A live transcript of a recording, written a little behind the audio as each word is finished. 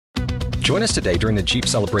Join us today during the Jeep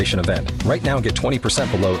Celebration event. Right now, get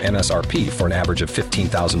 20% below MSRP for an average of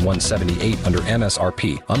 $15,178 under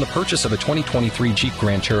MSRP on the purchase of a 2023 Jeep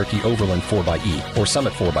Grand Cherokee Overland 4xE or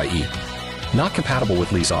Summit 4xE. Not compatible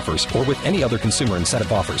with lease offers or with any other consumer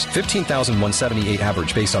incentive offers. $15,178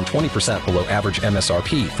 average based on 20% below average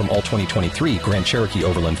MSRP from all 2023 Grand Cherokee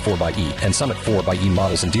Overland 4xE and Summit 4xE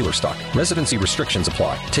models in dealer stock. Residency restrictions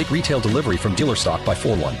apply. Take retail delivery from dealer stock by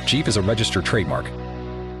 4/1. Jeep is a registered trademark.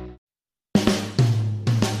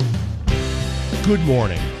 Good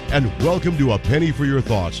morning, and welcome to A Penny for Your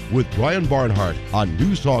Thoughts with Brian Barnhart on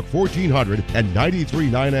News Talk 1400 and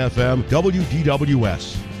 93.9 FM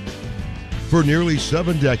WDWS. For nearly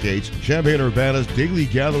 7 decades, Champaign-Urbana's daily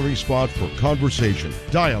gathering spot for conversation,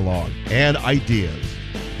 dialogue, and ideas.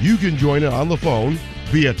 You can join it on the phone,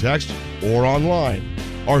 via text, or online.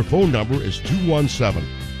 Our phone number is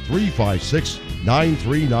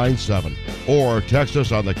 217-356-9397. Or text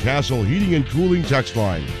us on the Castle Heating and Cooling text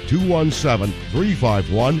line,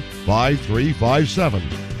 217-351-5357.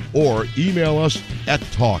 Or email us at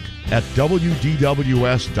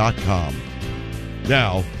talk@wdws.com.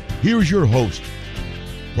 Now, here's your host,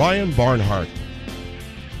 Brian Barnhart.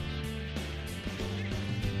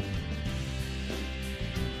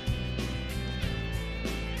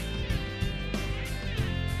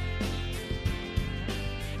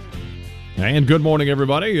 And good morning,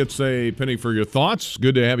 everybody. It's A Penny for Your Thoughts.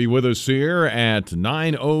 Good to have you with us here at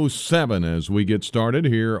 9:07 as we get started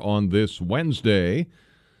here on this Wednesday.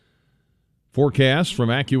 Forecast from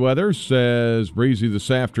AccuWeather says breezy this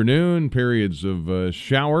afternoon, periods of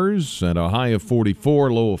showers at a high of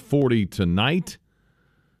 44, low of 40 tonight,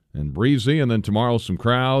 and breezy. And then tomorrow some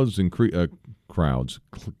clouds and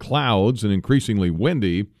increasingly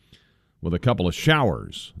windy with a couple of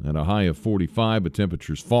showers at a high of 45, but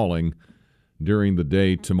temperatures falling during the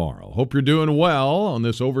day tomorrow. Hope you're doing well on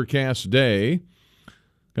this overcast day.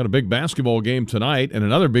 Got a big basketball game tonight and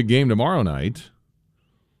another big game tomorrow night.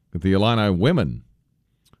 With the Illini women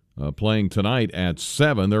playing tonight at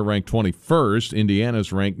 7. They're ranked 21st.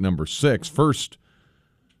 Indiana's ranked number 6. First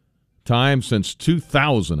time since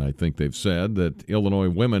 2000, I think they've said, that Illinois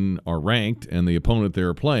women are ranked and the opponent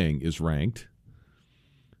they're playing is ranked.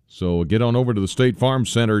 So get on over to the State Farm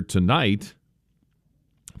Center tonight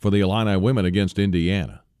for the Illini women against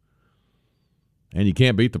Indiana. And you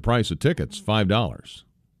can't beat the price of tickets, $5.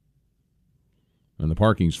 And the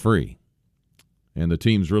parking's free. And the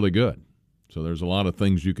team's really good. So there's a lot of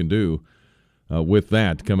things you can do with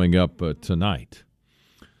that coming up tonight.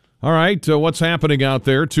 All right, what's happening out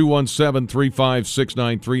there?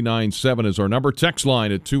 217-356-9397 is our number. Text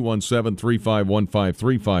line at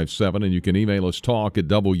 217-351-5357. And you can email us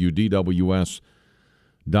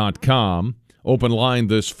talk@wdws.com. Open line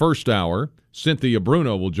this first hour. Cynthia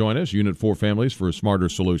Bruno will join us, Unit 4 Families for a Smarter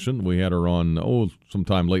Solution. We had her on,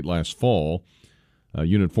 sometime late last fall.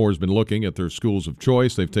 Unit 4 has been looking at their schools of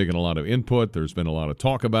choice. They've taken a lot of input. There's been a lot of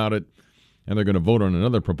talk about it. And they're going to vote on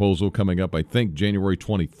another proposal coming up, I think, January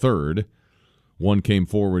 23rd. One came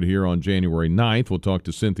forward here on January 9th. We'll talk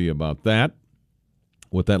to Cynthia about that,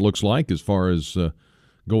 what that looks like as far as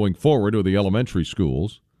going forward with the elementary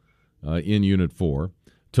schools in Unit 4.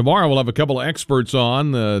 Tomorrow we'll have a couple of experts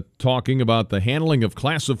on talking about the handling of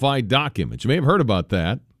classified documents. You may have heard about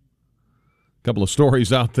that. A couple of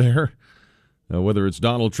stories out there, whether it's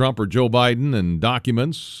Donald Trump or Joe Biden and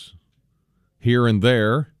documents here and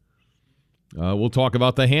there. We'll talk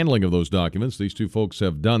about the handling of those documents. These two folks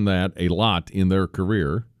have done that a lot in their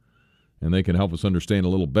career, and they can help us understand a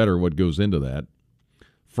little better what goes into that.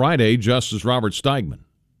 Friday, Justice Robert Steigman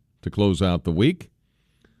to close out the week.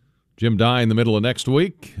 Jim Dye in the middle of next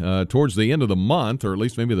week. Towards the end of the month, or at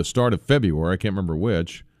least maybe the start of February, I can't remember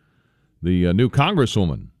which, the new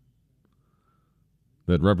congresswoman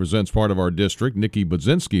that represents part of our district, Nikki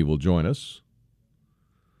Budzinski, will join us.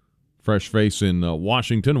 Fresh face in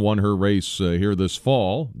Washington, won her race here this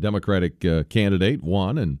fall. Democratic candidate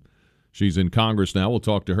won, and she's in Congress now. We'll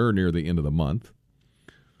talk to her near the end of the month.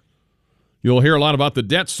 You'll hear a lot about the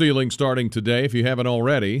debt ceiling starting today if you haven't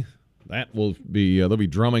already. That will be they'll be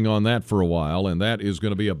drumming on that for a while, and that is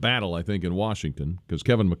going to be a battle, I think, in Washington, because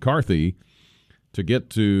Kevin McCarthy, to get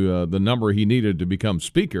to the number he needed to become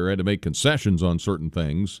Speaker, had to make concessions on certain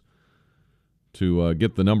things to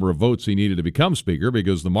get the number of votes he needed to become Speaker,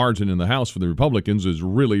 because the margin in the House for the Republicans is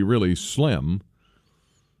really, really slim.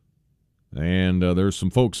 And there's some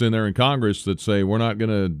folks in there in Congress that say we're not going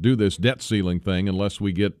to do this debt ceiling thing unless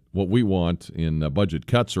we get what we want in budget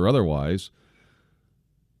cuts or otherwise.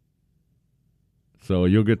 So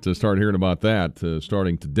you'll get to start hearing about that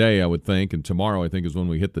starting today, I would think, and tomorrow, I think, is when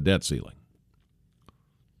we hit the debt ceiling.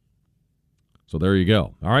 So there you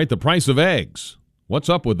go. All right, the price of eggs. What's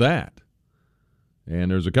up with that? And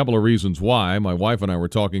there's a couple of reasons why. My wife and I were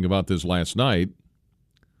talking about this last night.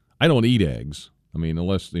 I don't eat eggs. I mean,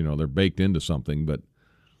 unless, they're baked into something, but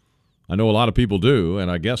I know a lot of people do, and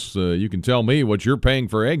I guess you can tell me what you're paying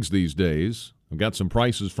for eggs these days. I've got some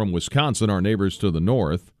prices from Wisconsin, our neighbors to the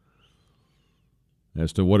north,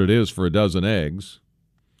 as to what it is for a dozen eggs.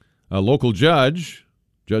 A local judge,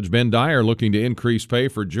 Judge Ben Dyer, looking to increase pay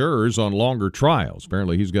for jurors on longer trials.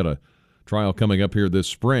 Apparently he's got a trial coming up here this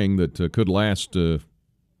spring that could last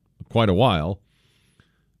quite a while.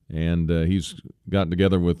 And he's gotten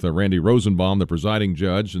together with Randy Rosenbaum, the presiding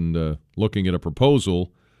judge, and looking at a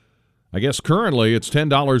proposal. I guess currently it's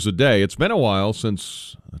 $10 a day. It's been a while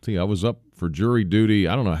since, I was up for jury duty,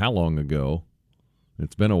 I don't know how long ago.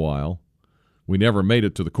 It's been a while. We never made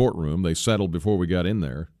it to the courtroom. They settled before we got in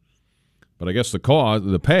there. But I guess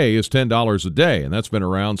the pay is $10 a day, and that's been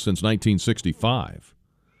around since 1965.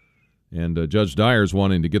 And Judge Dyer's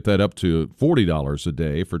wanting to get that up to $40 a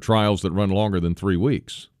day for trials that run longer than 3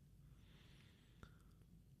 weeks.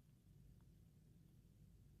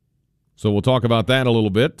 So we'll talk about that a little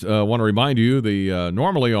bit. I want to remind you,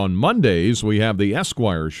 normally on Mondays we have the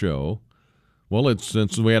Esquire show. Well,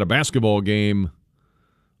 since we had a basketball game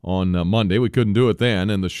on Monday, we couldn't do it then,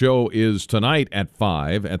 and the show is tonight at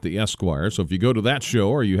 5 at the Esquire. So if you go to that show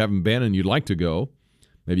or you haven't been and you'd like to go,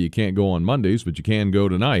 maybe you can't go on Mondays, but you can go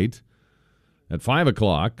tonight at 5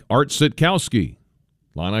 o'clock. Art Sitkowski,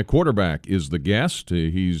 Illini quarterback, is the guest.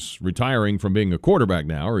 He's retiring from being a quarterback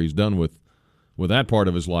now, or he's done with that part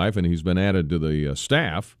of his life, and he's been added to the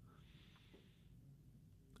staff,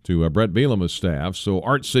 to Brett Bielema's staff. So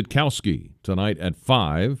Art Sitkowski tonight at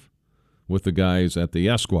 5 with the guys at the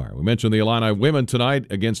Esquire. We mentioned the Illini women tonight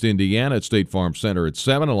against Indiana at State Farm Center at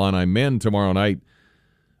 7. Illini men tomorrow night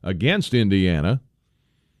against Indiana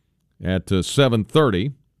at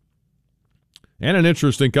 7:30. And an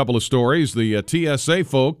interesting couple of stories. The TSA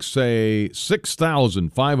folks say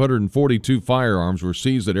 6,542 firearms were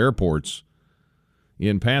seized at airports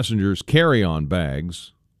in passengers' carry-on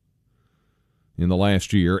bags in the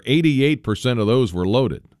last year. 88% of those were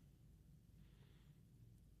loaded.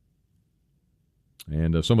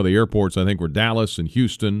 And some of the airports, I think, were Dallas and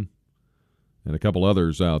Houston and a couple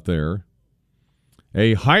others out there.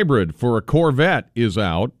 A hybrid for a Corvette is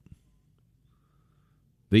out.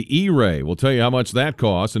 The E-Ray, will tell you how much that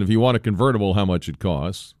costs, and if you want a convertible, how much it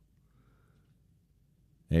costs.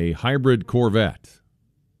 A hybrid Corvette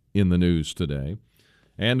in the news today.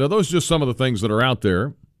 And those are just some of the things that are out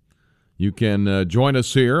there. You can join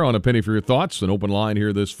us here on A Penny for Your Thoughts, an open line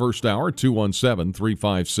here this first hour,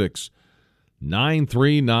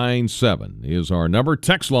 217-356-9397 is our number.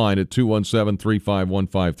 Text line at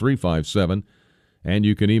 217-351-5357. And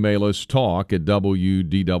you can email us,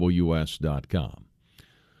 talk@wdws.com.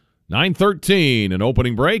 9:13, an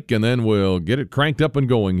opening break, and then we'll get it cranked up and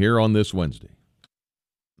going here on this Wednesday.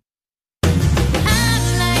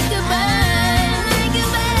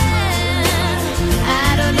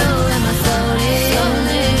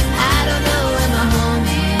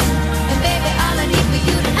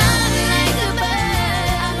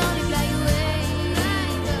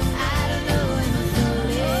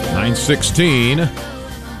 Nine 16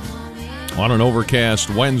 on an overcast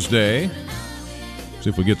Wednesday. See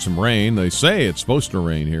if we get some rain. They say it's supposed to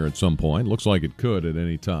rain here at some point. Looks like it could at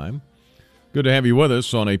any time. Good to have you with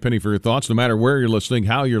us on A Penny for Your Thoughts. No matter where you're listening,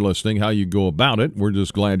 how you go about it, we're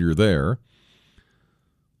just glad you're there.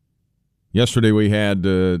 Yesterday we had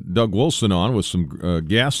Doug Wilson on with some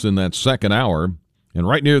guests in that second hour. And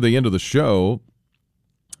right near the end of the show,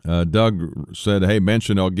 Doug said, hey,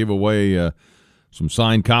 I'll give away some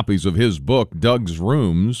signed copies of his book, Doug's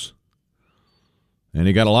Rooms. And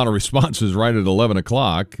he got a lot of responses right at 11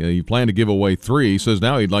 o'clock. He planned to give away 3. He says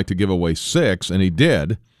now he'd like to give away 6, and he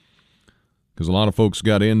did, because a lot of folks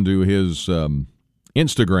got into his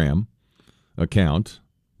Instagram account,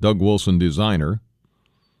 Doug Wilson Designer.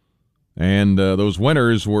 And those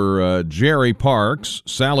winners were Jerry Parks,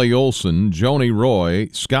 Sally Olson, Joni Roy,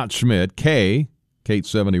 Scott Schmidt,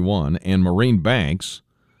 Kate71, and Maureen Banks.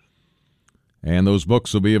 And those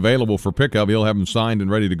books will be available for pickup. He'll have them signed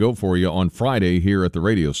and ready to go for you on Friday here at the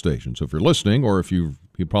radio station. So if you're listening, or if he'll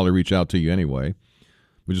probably reach out to you anyway.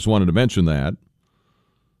 We just wanted to mention that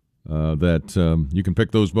you can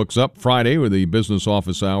pick those books up Friday, where the business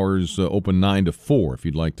office hours open 9 to 4 if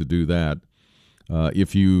you'd like to do that.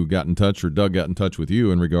 If you got in touch, or Doug got in touch with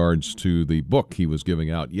you in regards to the book he was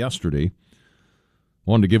giving out yesterday.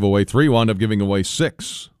 Wanted to give away 3, wound up giving away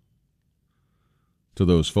 6 to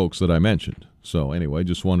those folks that I mentioned. So anyway,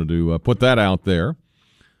 just wanted to put that out there.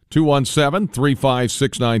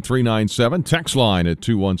 217-356-9397. Text line at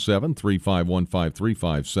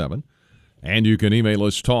 217-351-5357. And you can email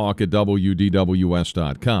us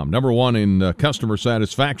talk@wdws.com. Number one in customer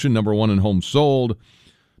satisfaction, number one in homes sold,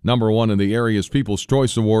 number one in the area's People's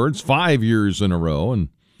Choice Awards, 5 years in a row, and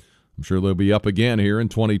I'm sure they'll be up again here in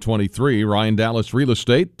 2023. Ryan Dallas Real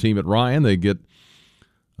Estate, team at Ryan, they get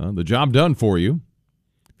the job done for you.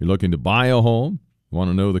 If you're looking to buy a home, want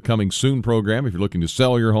to know the Coming Soon program, if you're looking to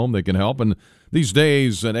sell your home, they can help. And these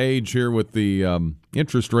days and age here with the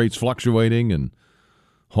interest rates fluctuating and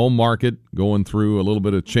home market going through a little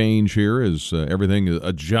bit of change here as everything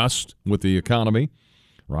adjusts with the economy.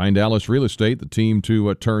 Ryan Dallas Real Estate, the team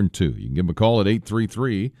to turn to. You can give them a call at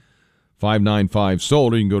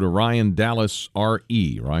 833-595-SOLD, or you can go to Ryan Dallas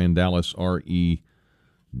RE,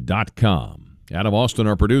 RyanDallasRE.com. Adam Austin,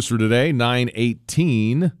 our producer today,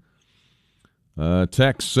 9:18.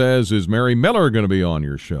 Text says, is Mary Miller going to be on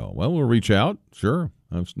your show? Well, we'll reach out, sure.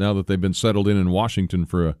 Now that they've been settled in Washington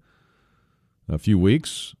for a few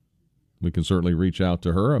weeks, we can certainly reach out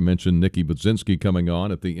to her. I mentioned Nikki Budzinski coming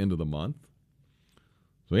on at the end of the month.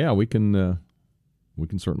 So, yeah, we can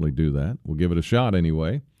certainly do that. We'll give it a shot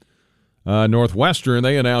anyway. Northwestern,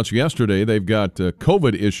 they announced yesterday they've got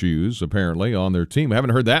COVID issues, apparently, on their team. I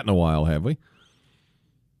haven't heard that in a while, have we?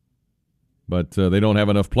 But they don't have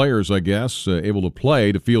enough players, I guess, able to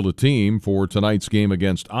play to field a team for tonight's game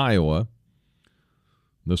against Iowa.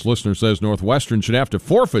 This listener says Northwestern should have to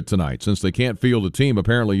forfeit tonight since they can't field a team,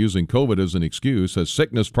 apparently using COVID as an excuse. Has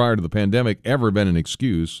sickness prior to the pandemic ever been an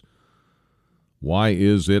excuse? Why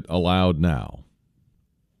is it allowed now?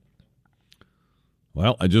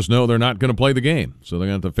 Well, I just know they're not going to play the game, so they're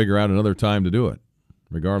going to have to figure out another time to do it.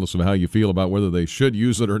 Regardless of how you feel about whether they should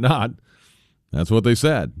use it or not, that's what they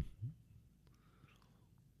said.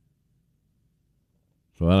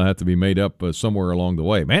 So that'll have to be made up somewhere along the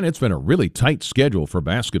way. Man, it's been a really tight schedule for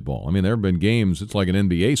basketball. I mean, there have been games, it's like an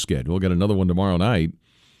NBA schedule. We'll get another one tomorrow night.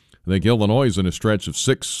 I think Illinois is in a stretch of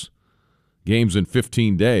 6 games in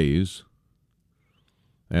 15 days,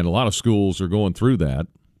 and a lot of schools are going through that.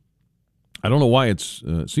 I don't know why it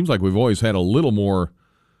seems like we've always had a little more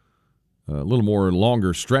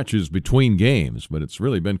longer stretches between games, but it's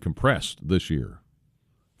really been compressed this year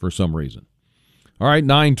for some reason. All right,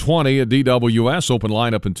 9:20 at DWS, open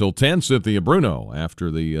line up until 10. Cynthia Bruno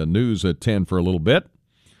after the news at 10 for a little bit.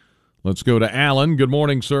 Let's go to Alan. Good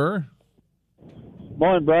morning, sir.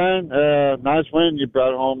 Morning, Brian. Nice win you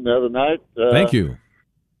brought home the other night. Thank you.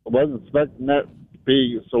 I wasn't expecting that to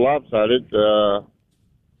be so lopsided.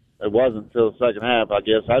 It wasn't until the second half, I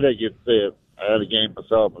guess. I didn't get to see it. I had a game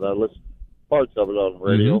myself, but I listened to parts of it on the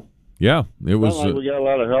radio. Mm-hmm. Yeah, it was. Like we got a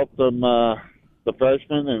lot of help from the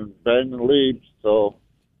freshmen and Brandon Leibs, so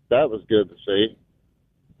that was good to see.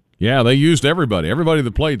 Yeah, they used everybody. Everybody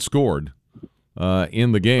that played scored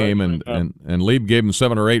in the game, and Leib gave them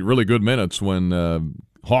 7 or 8 really good minutes when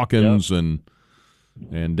Hawkins and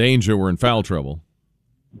Danger were in foul trouble.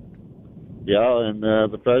 Yeah, and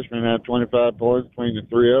the freshmen had 25 points between the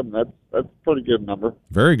three of them. That's a pretty good number.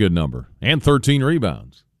 Very good number. And 13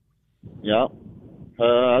 rebounds. Yeah.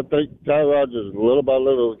 I think Ty Rogers, little by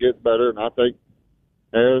little, is getting better, and I think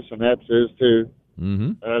Harrison Epps is too.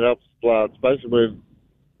 Mm-hmm. That helps a lot, especially when,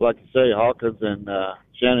 like you say, Hawkins and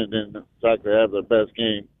Shannon didn't exactly have their best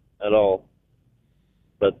game at all.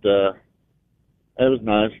 But it was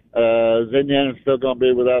nice. Is Indiana still going to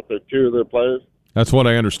be without their 2 of their players? That's what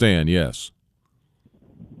I understand, yes.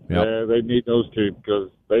 Yep. They need those 2 because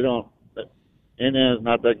they don't – Indiana's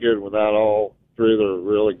not that good without all 3 of their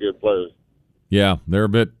really good players. Yeah, they're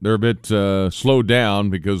a bit slowed down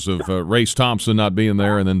because of Race Thompson not being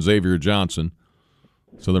there and then Xavier Johnson.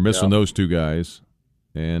 So they're missing those 2 guys.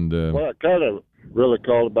 And what I kind of really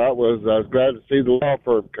called about was I was glad to see the law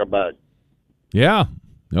firm come back. Yeah.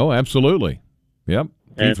 Oh, absolutely. Yep.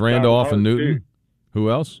 Keith Randolph and Newton. Too. Who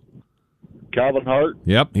else? Calvin Hart.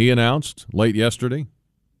 Yep, he announced late yesterday.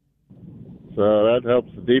 So that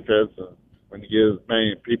helps the defense when you get as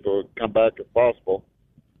many people come back as possible.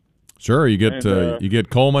 Sure, you get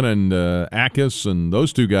Coleman and Akis and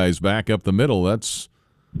those 2 guys back up the middle. That's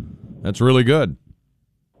really good.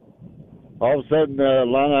 All of a sudden,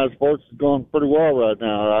 Illini sports is going pretty well right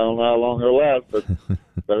now. I don't know how long it'll last, but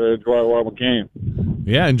I enjoy it while we can.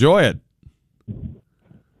 Yeah, enjoy it.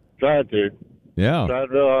 Tried to. Yeah. Tried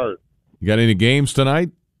real hard. You got any games tonight?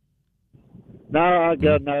 No, I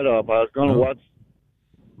got a night off. I was going to watch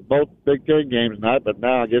both Big Ten games tonight, but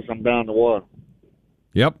now I guess I'm down to 1.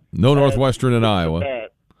 Yep. No Northwestern and Iowa.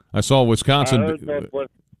 I saw Wisconsin.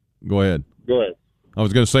 Go ahead. Go ahead. I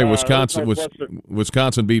was going to say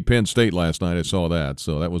Wisconsin beat Penn State last night. I saw that,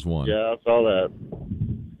 so that was one. Yeah, I saw that.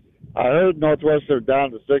 I heard Northwest are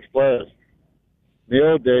down to 6 players. In the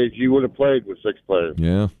old days, you would have played with 6 players.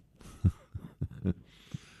 Yeah.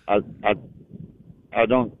 I don't, I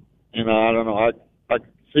don't know. I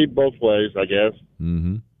see both ways, I guess.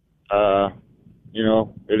 Mm-hmm.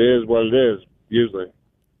 It is what it is, usually.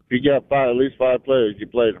 If you got at least 5 players, you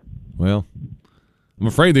played them. Well, I'm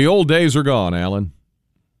afraid the old days are gone, Alan.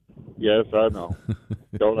 Yes, I know.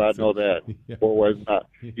 Don't I know that? Yeah. Boy, was not.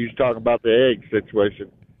 You was talking about the egg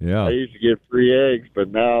situation. Yeah. I used to get free eggs, but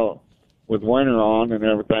now with winter on and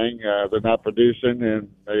everything, they're not producing, and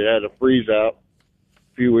they had a freeze out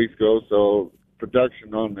a few weeks ago, so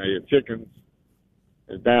production on the chickens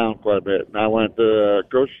is down quite a bit. And I went to the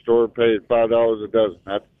grocery store and paid $5 a dozen.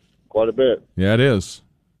 That's quite a bit. Yeah, it is.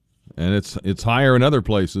 And it's higher in other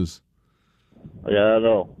places. Yeah, I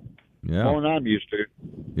know. Yeah. More than I'm used to.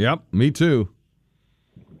 Yep, me too.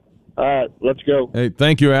 All right, let's go. Hey,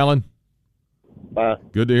 thank you, Alan. Bye.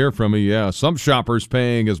 Good to hear from you. Yeah, some shoppers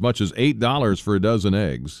paying as much as $8 for a dozen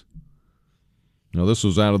eggs. Now, this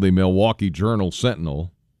was out of the Milwaukee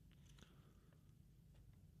Journal-Sentinel.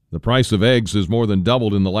 The price of eggs has more than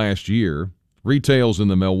doubled in the last year. Retails in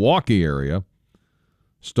the Milwaukee area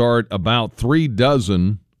start about $3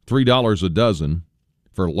 a dozen.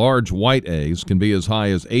 For large white eggs, can be as high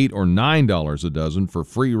as $8 or $9 a dozen for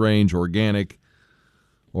free-range, organic,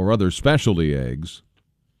 or other specialty eggs.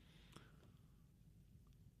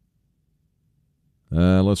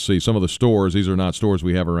 Let's see, some of the stores, these are not stores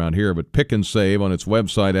we have around here, but Pick and Save on its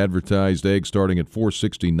website advertised eggs starting at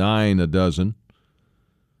 $4.69 a dozen.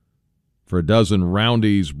 For a dozen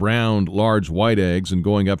Roundy's browned large white eggs, and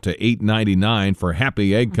going up to $8.99 for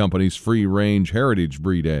Happy Egg Company's free-range heritage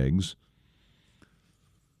breed eggs.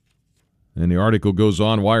 And the article goes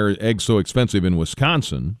on, why are eggs so expensive in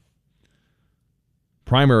Wisconsin?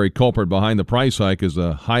 Primary culprit behind the price hike is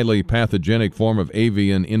a highly pathogenic form of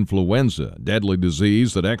avian influenza, deadly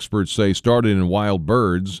disease that experts say started in wild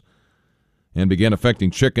birds and began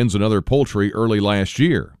affecting chickens and other poultry early last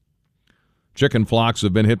year. Chicken flocks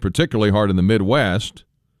have been hit particularly hard in the Midwest,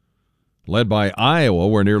 led by Iowa,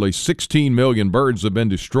 where nearly 16 million birds have been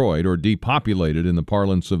destroyed or depopulated in the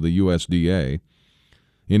parlance of the USDA.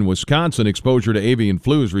 In Wisconsin, exposure to avian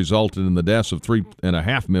flu has resulted in the deaths of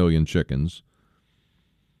 3.5 million chickens.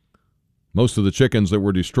 Most of the chickens that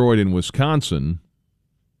were destroyed in Wisconsin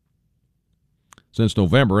since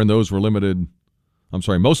November, and those were limited.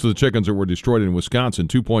 Most of the chickens that were destroyed in Wisconsin,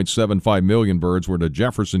 2.75 million birds, were at a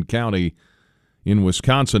Jefferson County in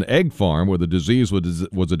Wisconsin egg farm where the disease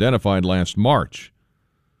was identified last March.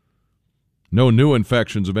 No new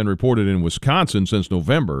infections have been reported in Wisconsin since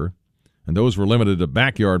November, and those were limited to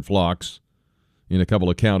backyard flocks in a couple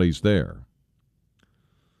of counties there.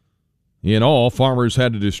 In all, farmers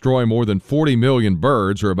had to destroy more than 40 million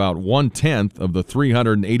birds, or about 1/10 of the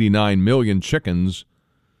 389 million chickens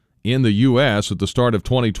in the U.S. at the start of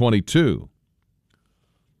 2022.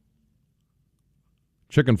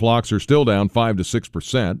 Chicken flocks are still down 5 to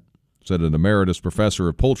 6%, said an emeritus professor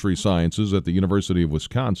of poultry sciences at the University of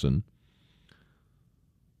Wisconsin.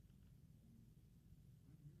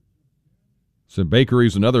 Some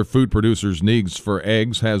bakeries and other food producers' needs for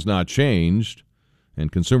eggs has not changed,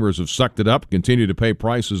 and consumers have sucked it up and continue to pay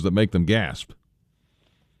prices that make them gasp.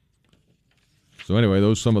 So anyway,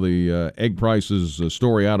 those some of the egg prices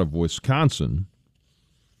story out of Wisconsin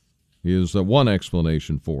is one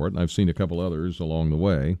explanation for it, and I've seen a couple others along the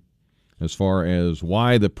way as far as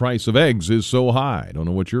why the price of eggs is so high. I don't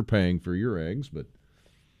know what you're paying for your eggs, but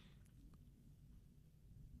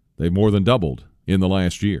they've more than doubled in the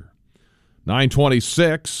last year.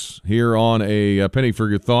 9:26 here on a Penny for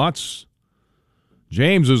Your Thoughts.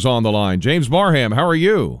 James is on the line. James Barham, how are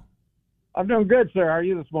you? I'm doing good, sir. How are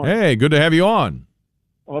you this morning? Hey, good to have you on.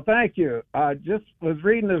 Well, thank you. I just was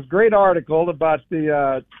reading this great article about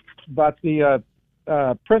the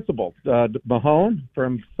principal, Mahone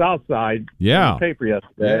from Southside. Yeah. In the paper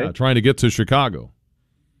yesterday. Yeah, trying to get to Chicago.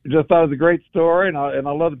 Just thought it was a great story, and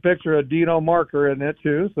I love the picture of Dino Marker in it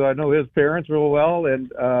too. So I know his parents real well, and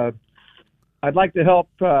I'd like to help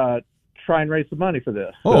try and raise some money for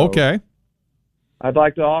this. Oh, okay. I'd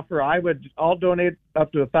like to offer. I'll donate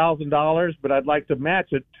up to $1,000, but I'd like to match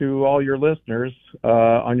it to all your listeners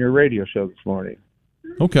on your radio show this morning.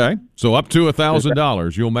 Okay, so up to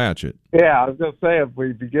 $1,000, you'll match it. Yeah, I was going to say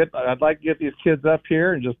I'd like to get these kids up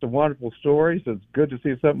here, and just a wonderful story. So it's good to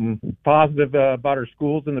see something positive about our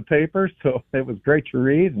schools in the paper. So it was great to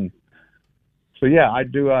read, and so yeah, I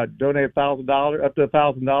do donate $1,000 up to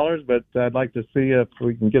 $1,000, but I'd like to see if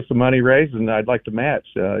we can get some money raised, and I'd like to match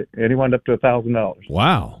anyone up to $1,000.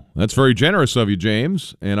 Wow, That's very generous of you,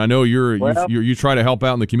 James. And I know you try to help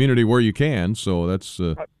out in the community where you can. So that's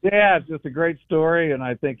yeah, it's just a great story, and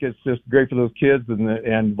I think it's just great for those kids.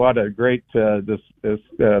 And what a great this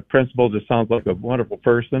principal just sounds like a wonderful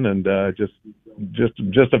person, and just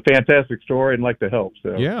a fantastic story, and like to help.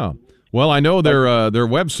 So yeah. Well, I know their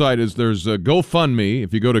website is there's a GoFundMe.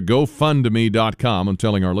 If you go to GoFundMe.com, I'm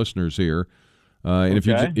telling our listeners here. And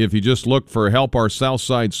if you just look for Help Our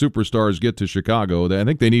Southside Superstars Get to Chicago, I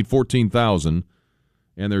think they need 14,000,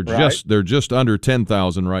 and they're just under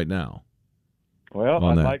 10,000 right now. Well,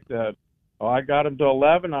 I'd like to. Oh, I got them to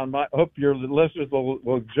 11. Hope your listeners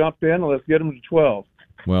will jump in and let's get them to 12.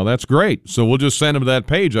 Well, that's great. So we'll just send them to that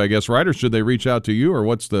page, I guess, right? Or should they reach out to you, or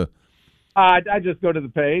what's the? I just go to the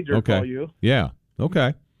page or call you. Yeah.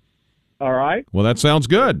 Okay. All right. Well, that sounds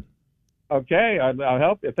good. Okay, I'll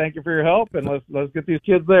help you. Thank you for your help, and let's get these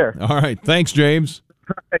kids there. All right, thanks, James.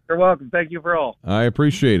 You're welcome. Thank you for all. I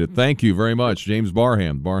appreciate it. Thank you very much, James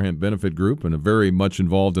Barham Benefit Group, and very much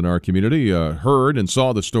involved in our community. Heard and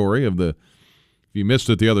saw the story of the. If you missed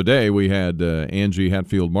it the other day, we had Angie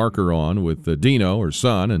Hatfield Marker on with Dino, her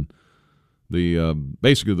son, and the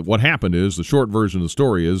basically what happened is the short version of the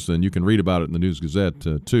story is, and you can read about it in the News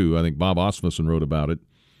Gazette too. I think Bob Osmussen wrote about it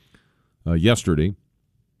yesterday.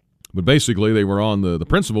 But basically, they were on the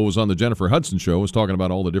principal was on the Jennifer Hudson show, was talking about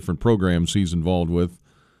all the different programs he's involved with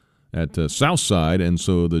at Southside. And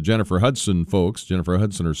so the Jennifer Hudson folks, Jennifer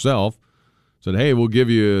Hudson herself, said, hey, we'll give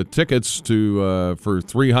you tickets for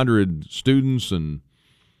 300 students and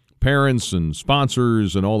parents and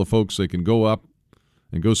sponsors and all the folks that can go up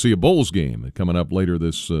and go see a Bulls game coming up later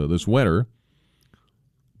this winter.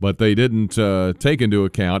 But they didn't take into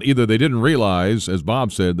account, either they didn't realize, as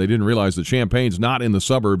Bob said, they didn't realize that Champaign's not in the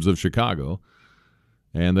suburbs of Chicago,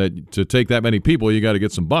 and that to take that many people, you got to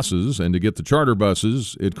get some buses, and to get the charter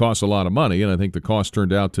buses, it costs a lot of money, and I think the cost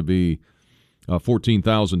turned out to be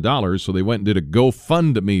 $14,000, so they went and did a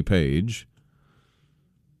GoFundMe page,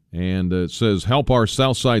 and it says, Help Our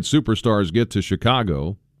Southside Superstars Get to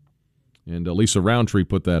Chicago, and Lisa Roundtree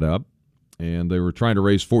put that up. And they were trying to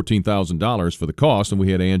raise $14,000 for the cost, and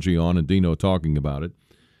we had Angie on and Dino talking about it.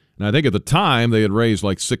 And I think at the time they had raised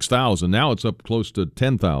like $6,000. Now it's up close to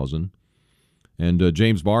 $10,000. And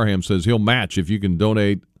James Barham says he'll match if you can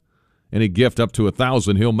donate any gift up to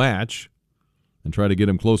 $1,000. He'll match and try to get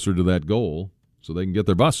them closer to that goal so they can get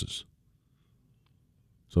their buses.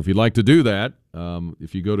 So if you'd like to do that,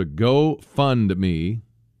 if you go to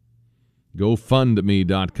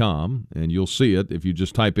GoFundMe.com, and you'll see it. If you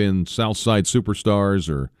just type in Southside Superstars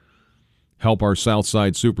or Help Our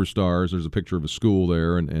Southside Superstars, there's a picture of a school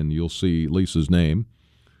there, and you'll see Lisa's name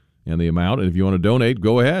and the amount. And if you want to donate,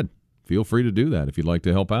 go ahead. Feel free to do that if you'd like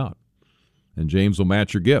to help out. And James will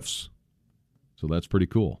match your gifts. So that's pretty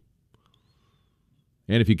cool.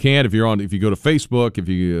 And if you can't, if you go to Facebook, if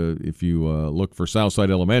you look for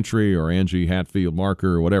Southside Elementary or Angie Hatfield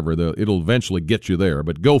Marker or whatever, it'll eventually get you there.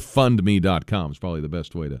 But GoFundMe.com is probably the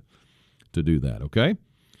best way to do that, okay?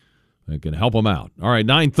 I can help them out. All right,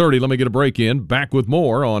 9:30, let me get a break in. Back with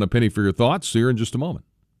more on A Penny for Your Thoughts here in just a moment.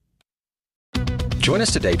 Join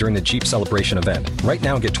us today during the Jeep Celebration event. Right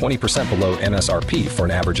now, get 20% below MSRP for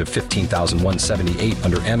an average of $15,178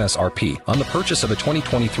 under MSRP on the purchase of a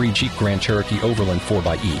 2023 Jeep Grand Cherokee Overland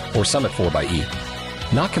 4xE or Summit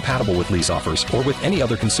 4xE. Not compatible with lease offers or with any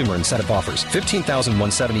other consumer incentive offers.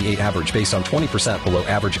 $15,178 average based on 20% below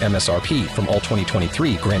average MSRP from all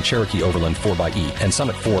 2023 Grand Cherokee Overland 4xE and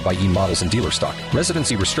Summit 4xE models in dealer stock.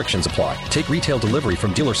 Residency restrictions apply. Take retail delivery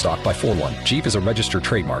from dealer stock by 4/1. Jeep is a registered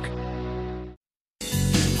trademark.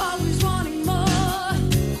 Always wanting more,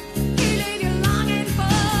 feeling you're longing for,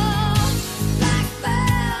 like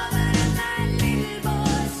velvet in that little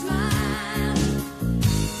boy's smile,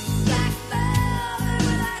 black velvet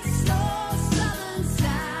with that slow southern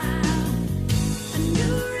style, a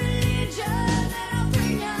new religion that'll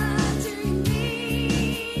bring you to your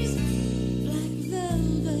knees, black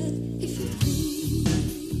velvet if you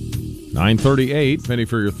please. 9:38, Penny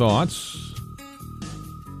for Your Thoughts.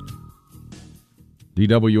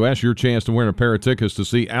 DWS, your chance to win a pair of tickets to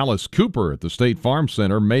see Alice Cooper at the State Farm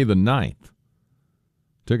Center May the 9th.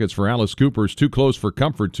 Tickets for Alice Cooper's Too Close for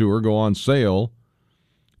Comfort tour go on sale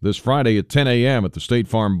this Friday at 10 a.m. at the State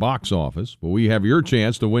Farm box office. But we have your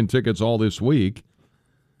chance to win tickets all this week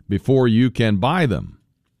before you can buy them.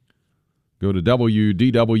 Go to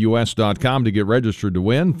WDWS.com to get registered to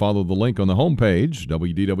win. Follow the link on the homepage,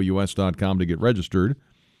 WDWS.com to get registered.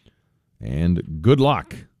 And good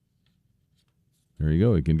luck. There you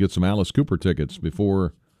go. You can get some Alice Cooper tickets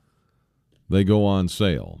before they go on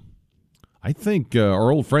sale. I think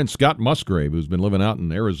our old friend Scott Musgrave, who's been living out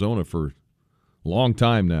in Arizona for Long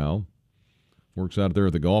time now. Works out there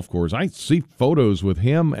at the golf course. I see photos with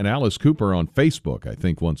him and Alice Cooper on Facebook, I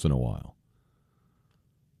think, once in a while.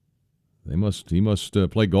 He must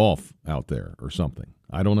play golf out there or something.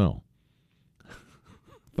 I don't know.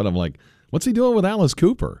 But I'm like, what's he doing with Alice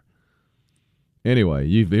Cooper? Anyway,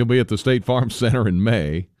 he'll be at the State Farm Center in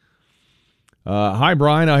May. Hi,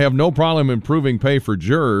 Brian. I have no problem improving pay for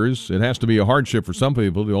jurors. It has to be a hardship for some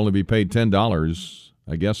people to only be paid $10.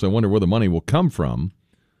 I guess I wonder where the money will come from,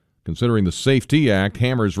 considering the SAFE-T Act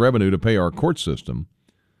hammers revenue to pay our court system.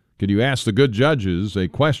 Could you ask the good judges a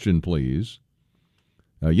question, please?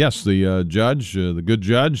 Yes, the good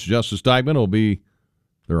judge, Justice Steigman, will be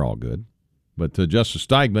 – they're all good. But Justice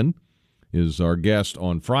Steigman is our guest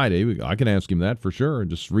on Friday. I can ask him that for sure.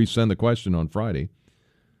 Just resend the question on Friday.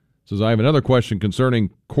 Says, I have another question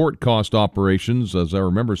concerning court cost operations. As I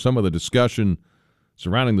remember some of the discussion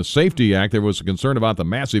surrounding the SAFE-T Act, there was a concern about the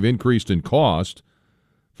massive increase in cost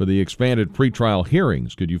for the expanded pretrial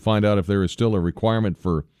hearings. Could you find out if there is still a requirement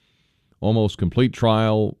for almost complete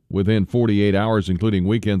trial within 48 hours, including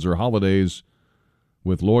weekends or holidays,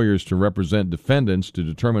 with lawyers to represent defendants to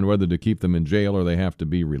determine whether to keep them in jail or they have to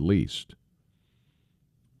be released?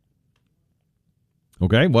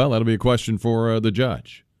 Okay, well, that'll be a question for the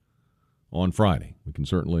judge on Friday. We can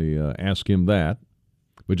certainly ask him that.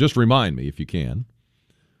 But just remind me if you can.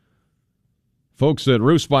 Folks at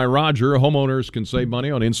Roofs by Roger, homeowners can save money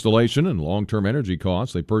on installation and long-term energy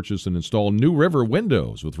costs. They purchase and install New River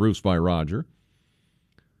windows with Roofs by Roger.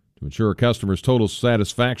 To ensure customers' total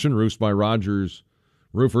satisfaction, Roofs by Roger's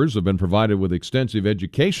roofers have been provided with extensive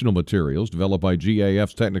educational materials developed by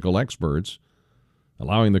GAF's technical experts,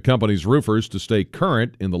 allowing the company's roofers to stay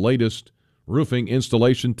current in the latest roofing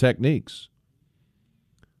installation techniques.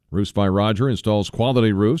 Roofs by Roger installs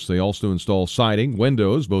quality roofs. They also install siding,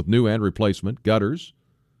 windows, both new and replacement, gutters,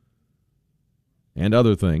 and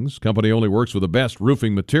other things. Company only works with the best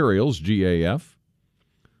roofing materials, GAF.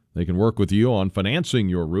 They can work with you on financing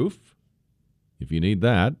your roof if you need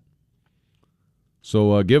that.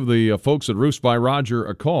 So give the folks at Roofs by Roger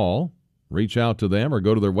a call. Reach out to them or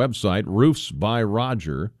go to their website, Roofs by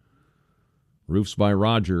Roger. Roofs by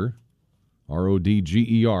Roger,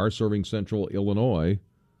 RODGER, serving Central Illinois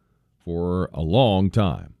for a long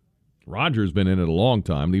time. Roger's been in it a long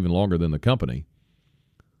time, even longer than the company.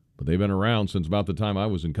 But they've been around since about the time I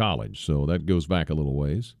was in college, so that goes back a little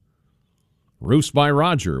ways. Roofs by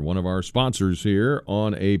Roger, one of our sponsors here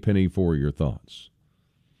on A Penny for Your Thoughts.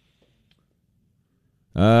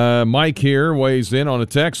 Mike here weighs in on a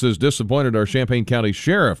text, says, disappointed our Champaign County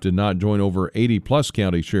Sheriff did not join over 80-plus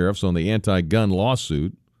county sheriffs on the anti-gun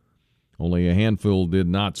lawsuit. Only a handful did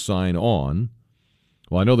not sign on.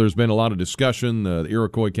 Well, I know there's been a lot of discussion. The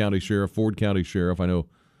Iroquois County Sheriff, Ford County Sheriff. I know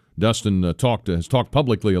Dustin has talked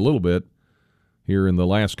publicly a little bit here in the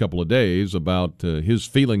last couple of days about his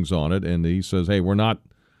feelings on it, and he says, "Hey, we're not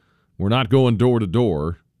going door to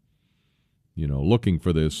door, looking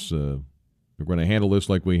for this. We're going to handle this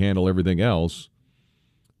like we handle everything else."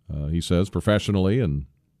 He says professionally,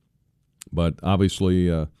 but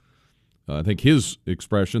obviously. I think his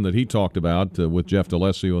expression that he talked about with Jeff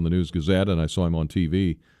D'Alessio in the News Gazette, and I saw him on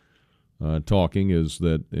TV talking, is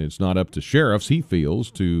that it's not up to sheriffs, he feels,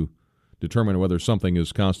 to determine whether something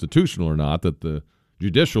is constitutional or not, that the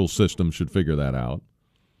judicial system should figure that out.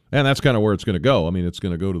 And that's kind of where it's going to go. I mean, it's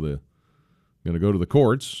going to go to the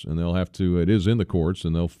courts, and they'll have to, it is in the courts,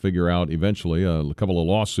 and they'll figure out eventually. A couple of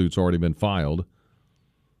lawsuits already been filed.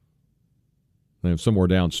 They have somewhere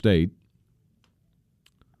downstate.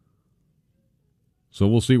 So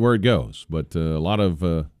we'll see where it goes, but a lot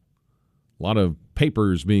of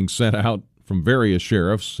papers being sent out from various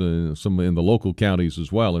sheriffs, some in the local counties as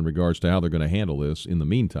well, in regards to how they're going to handle this in the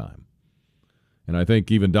meantime. And I think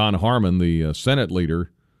even Don Harmon, the Senate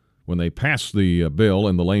leader, when they passed the bill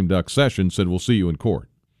in the lame duck session, said, "We'll see you in court."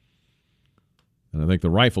 And I think the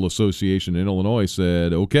Rifle Association in Illinois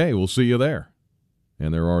said, "Okay, we'll see you there,"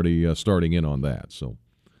 and they're already starting in on that. So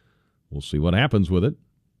we'll see what happens with it.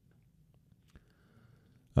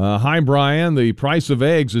 Hi, Brian. The price of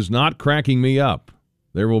eggs is not cracking me up.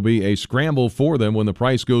 There will be a scramble for them when the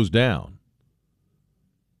price goes down.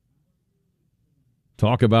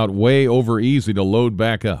 Talk about way over easy to load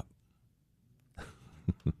back up.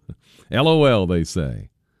 LOL, they say.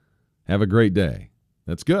 Have a great day.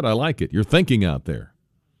 That's good. I like it. You're thinking out there.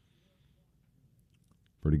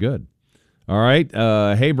 Pretty good. All right.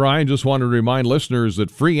 Hey, Brian, just wanted to remind listeners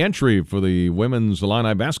that free entry for the women's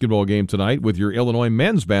Illini basketball game tonight with your Illinois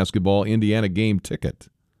men's basketball Indiana game ticket.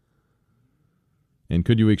 And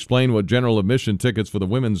could you explain what general admission tickets for the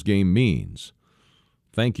women's game means?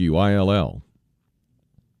 Thank you, ILL.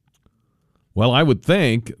 Well, I would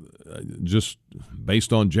think, just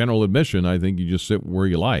based on general admission, I think you just sit where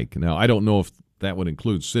you like. Now, I don't know if that would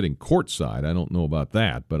include sitting courtside. I don't know about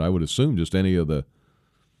that, but I would assume just any of the,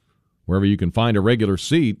 wherever you can find a regular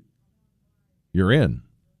seat, you're in.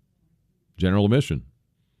 General admission.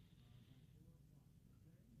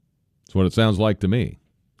 That's what it sounds like to me.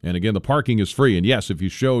 And again, the parking is free. And yes, if you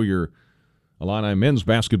show your Illini men's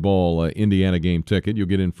basketball Indiana game ticket, you'll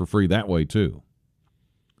get in for free that way too.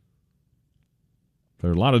 There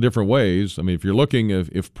are a lot of different ways. I mean, if you're looking,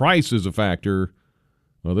 if price is a factor,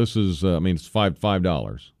 well, this is, it's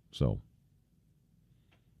 $5, so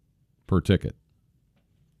per ticket.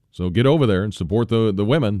 So get over there and support the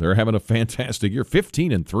women. They're having a fantastic year,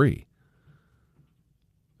 15-3.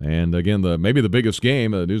 And again, maybe the biggest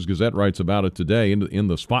game. The News-Gazette writes about it today. In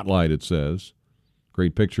the spotlight, it says,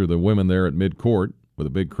 great picture of the women there at midcourt with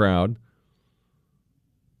a big crowd.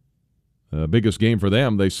 Biggest game for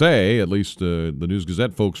them, they say, at least the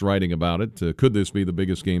News-Gazette folks writing about it. Could this be the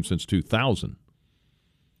biggest game since 2000?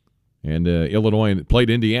 And Illinois played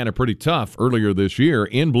Indiana pretty tough earlier this year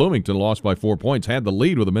in Bloomington, lost by 4 points, had the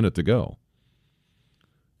lead with a minute to go.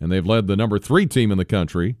 And they've led the number 3 team in the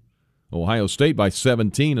country, Ohio State, by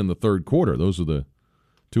 17 in the third quarter. Those are the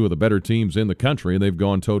two of the better teams in the country, and they've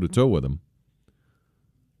gone toe-to-toe with them.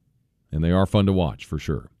 And they are fun to watch, for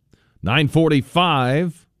sure.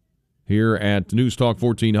 9:45 here at News Talk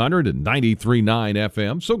 1400 and 93.9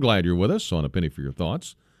 FM. So glad you're with us on A Penny for Your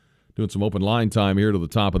Thoughts. Doing some open line time here to the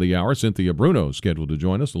top of the hour. Cynthia Bruno scheduled to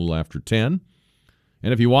join us a little after 10.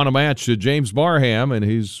 And if you want to match James Barham, and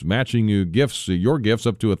he's matching you gifts, your gifts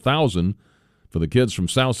up to $1,000 for the kids from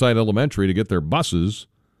Southside Elementary to get their buses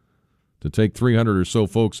to take 300 or so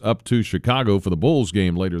folks up to Chicago for the Bulls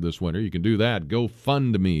game later this winter. You can do that.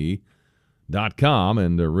 GoFundMe.com,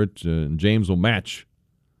 and Rich and James will match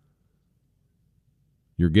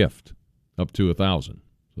your gift up to $1,000.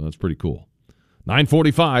 So that's pretty cool.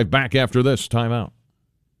 9:45, back after this timeout.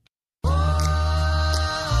 For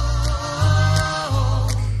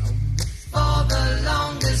the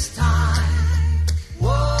longest time, for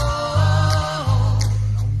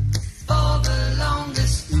the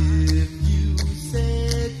longest, if you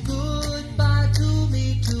said goodbye to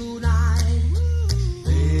me tonight,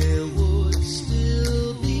 there would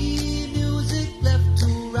still be music left to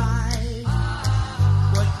write.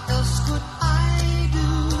 What else could I do?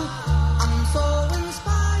 I'm so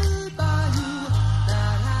inspired by you.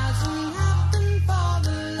 That hasn't happened for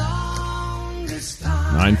the longest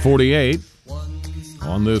time. 9:48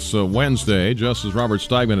 on this Wednesday, just as Robert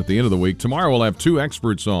Steigman at the end of the week. Tomorrow we'll have 2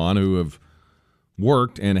 experts on who have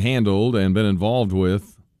worked and handled and been involved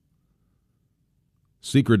with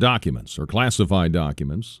secret documents or classified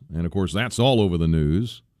documents. And, of course, that's all over the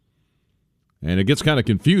news. And it gets kind of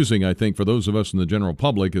confusing, I think, for those of us in the general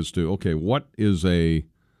public as to, okay, what is a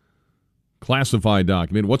classified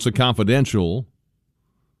document? What's a confidential?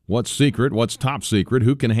 What's secret? What's top secret?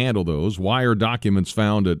 Who can handle those? Why are documents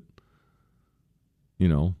found at,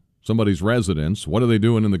 somebody's residence? What are they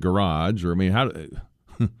doing in the garage? Or,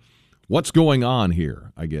 what's going on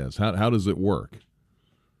here, I guess? How does it work?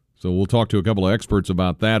 So we'll talk to a couple of experts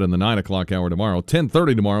about that in the 9 o'clock hour tomorrow.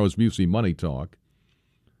 10:30 tomorrow is Busey Money Talk.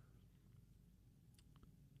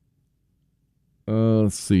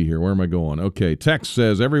 Let's see here. Where am I going? Okay, text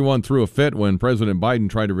says, everyone threw a fit when President Biden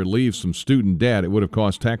tried to relieve some student debt. It would have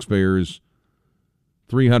cost taxpayers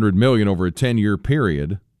 $300 million over a 10-year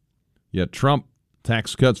period. Yet Trump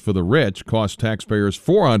tax cuts for the rich cost taxpayers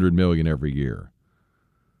 $400 million every year.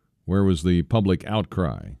 Where was the public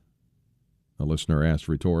outcry? A listener asked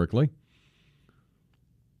rhetorically.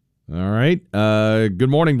 All right. Good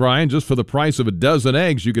morning, Brian. Just for the price of a dozen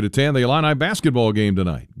eggs, you could attend the Illini basketball game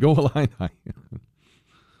tonight. Go Illini.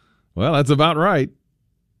 Well, that's about right.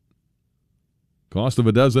 Cost of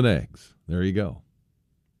a dozen eggs. There you go.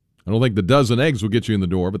 I don't think the dozen eggs will get you in the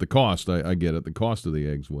door, but the cost, I get it. The cost of the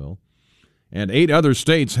eggs will. And 8 other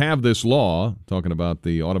states have this law, talking about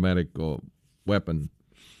the automatic weapon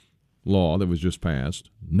law that was just passed.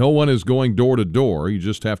 No one is going door to door. You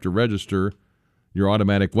just have to register your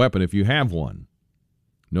automatic weapon if you have one.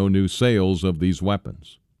 No new sales of these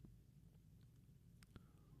weapons.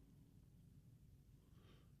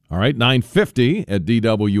 All right, 9:50 at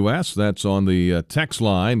DWS. That's on the text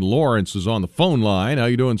line. Lawrence is on the phone line. How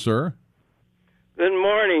you doing, sir? Good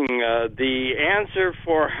morning. The answer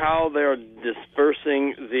for how they're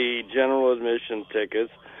dispersing the general admission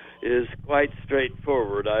tickets is quite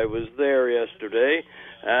straightforward. I was there yesterday,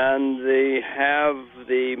 and they have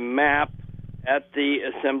the map at the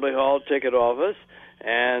Assembly Hall ticket office,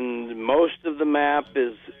 and most of the map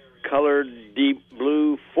is colored deep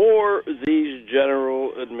blue for these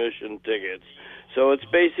general admission tickets. So it's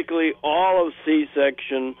basically all of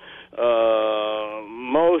C-section,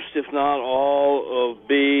 most, if not all, of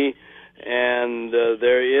B, and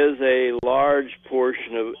there is a large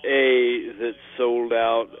portion of A that's sold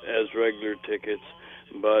out as regular tickets,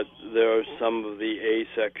 but there are some of the A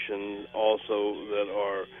section also that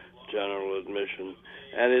are general admission.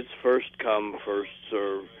 And it's first come, first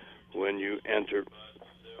serve when you enter.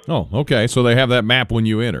 Oh, okay. So they have that map when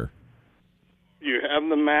you enter. You have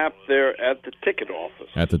the map there at the ticket office.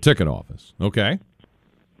 At the ticket office. Okay.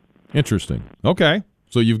 Interesting. Okay.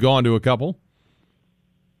 So you've gone to a couple?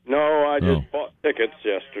 No, I just bought tickets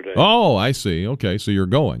yesterday. Oh, I see. Okay, so you're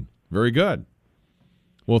going. Very good.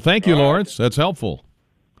 Well, thank you, Lawrence. That's helpful.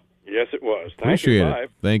 Yes, it was. Thank Appreciate you. it. Bye.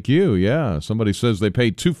 Thank you. Yeah. Somebody says they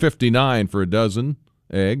paid $2.59 for a dozen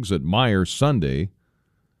eggs at Meyer Sunday.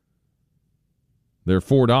 They're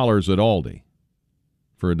 $4 at Aldi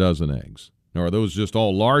for a dozen eggs. Now, are those just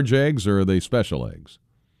all large eggs, or are they special eggs?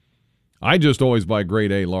 I just always buy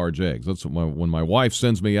grade A large eggs. That's what when my wife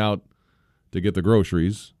sends me out to get the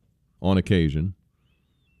groceries on occasion,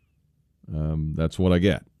 that's what I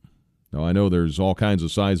get. Now, I know there's all kinds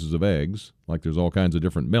of sizes of eggs, like there's all kinds of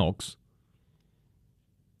different milks.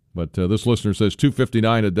 But this listener says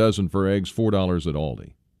 $2.59 a dozen for eggs, $4 at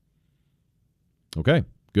Aldi. Okay,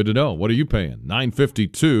 good to know. What are you paying?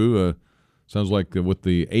 $9.52. Sounds like with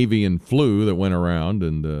the avian flu that went around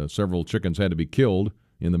and several chickens had to be killed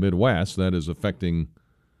in the Midwest, that is affecting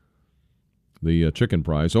the chicken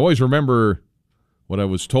price. Always remember what I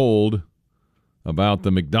was told about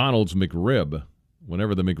the McDonald's McRib.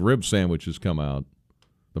 Whenever the McRib sandwiches come out,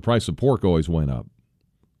 the price of pork always went up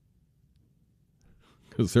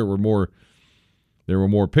because there were more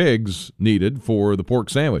pigs needed for the pork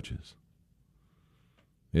sandwiches.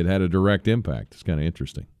 It had a direct impact. It's kind of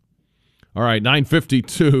interesting. All right,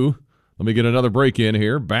 9:52. Let me get another break in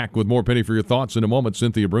here. Back with more Penny for Your Thoughts in a moment.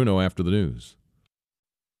 Cynthia Bruno after the news.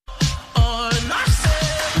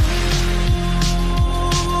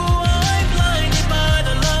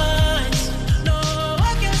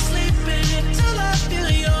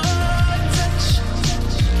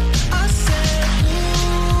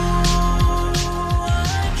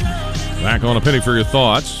 Back on a Penny for Your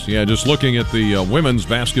Thoughts. Yeah, just looking at the women's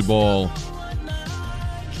basketball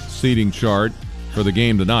seating chart for the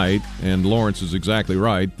game tonight, and Lawrence is exactly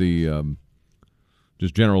right. The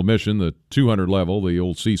just general admission, the 200 level, the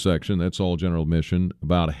old C section, that's all general admission.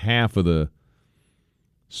 About half of the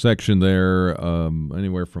section there,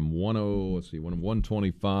 anywhere from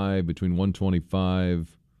 125, between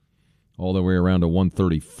 125 all the way around to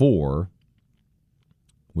 134,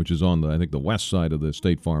 which is on I think the west side of the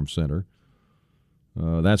State Farm Center.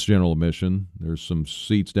 That's general admission. There's some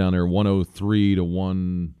seats down there, 103 to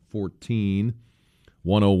 114.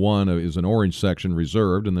 101 is an orange section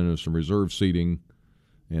reserved, and then there's some reserved seating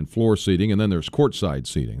and floor seating, and then there's courtside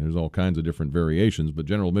seating. There's all kinds of different variations, but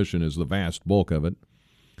general admission is the vast bulk of it.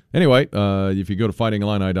 Anyway, if you go to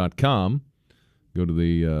fightingillini.com, go to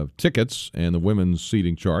the tickets and the women's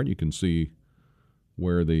seating chart, you can see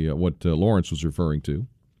where what Lawrence was referring to.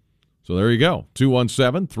 So there you go,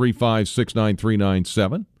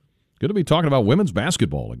 217-356-9397. Good to be talking about women's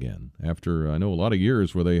basketball again after I know a lot of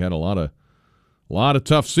years where they had a lot of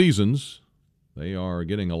tough seasons. They are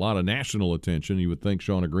getting a lot of national attention. You would think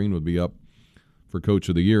Shauna Green would be up for Coach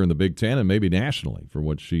of the Year in the Big Ten and maybe nationally for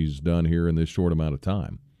what she's done here in this short amount of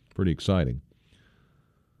time. Pretty exciting.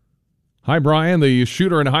 Hi, Brian. The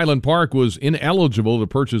shooter in Highland Park was ineligible to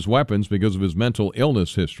purchase weapons because of his mental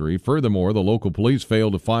illness history. Furthermore, the local police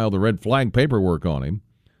failed to file the red flag paperwork on him.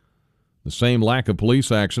 The same lack of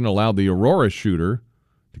police action allowed the Aurora shooter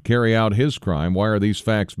to carry out his crime. Why are these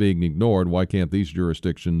facts being ignored? Why can't these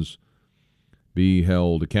jurisdictions be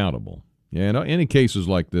held accountable? Yeah, in any cases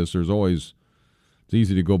like this, it's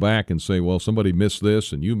easy to go back and say, well, somebody missed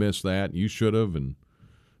this and you missed that, and you should have, and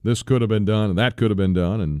this could have been done and that could have been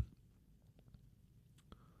done, and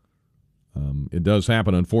it does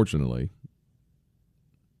happen, unfortunately.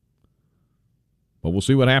 But we'll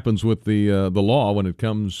see what happens with the law when it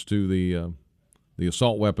comes to the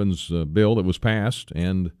assault weapons bill that was passed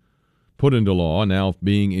and put into law, now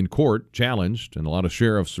being in court, challenged, and a lot of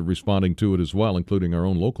sheriffs are responding to it as well, including our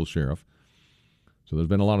own local sheriff. So there's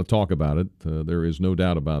been a lot of talk about it. There is no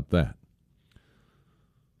doubt about that.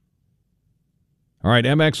 All right,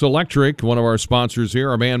 MX Electric, one of our sponsors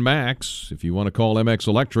here, our man Max. If you want to call MX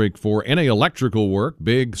Electric for any electrical work,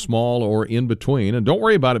 big, small, or in between, and don't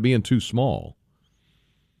worry about it being too small.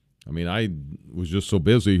 I mean, I was just so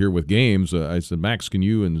busy here with games. I said, Max, can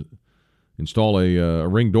you install a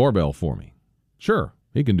Ring doorbell for me? Sure.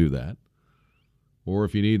 He can do that. Or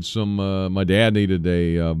if you need some, my dad needed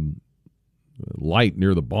a light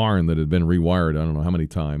near the barn that had been rewired. I don't know how many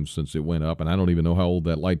times since it went up, and I don't even know how old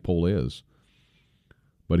that light pole is.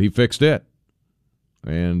 But he fixed it,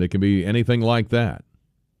 and it can be anything like that.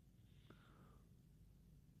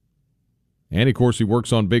 And, of course, he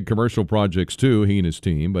works on big commercial projects, too, he and his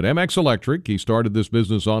team. But MX Electric, he started this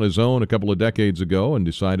business on his own a couple of decades ago and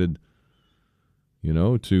decided,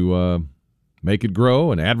 to make it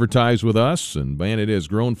grow and advertise with us. And, man, it has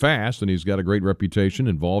grown fast, and he's got a great reputation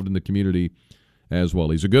involved in the community as well.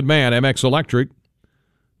 He's a good man, MX Electric.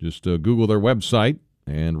 Just Google their website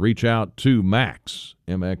and reach out to Max,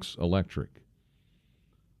 MX Electric.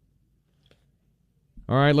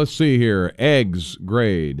 All right, let's see here. Eggs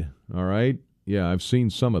grade. All right. Yeah, I've seen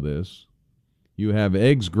some of this. You have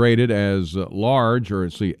eggs graded as large,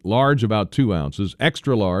 large about 2 ounces,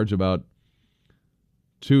 extra large about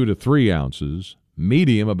 2 to 3 ounces,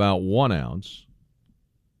 medium about 1 ounce,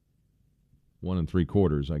 1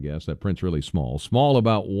 3/4, I guess. That print's really small. Small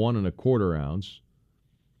about 1 1/4 ounce.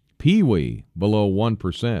 Peewee below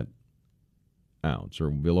 1% ounce or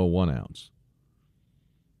below 1 ounce.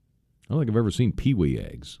 I don't think I've ever seen peewee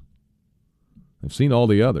eggs. I've seen all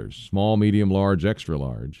the others, small, medium, large, extra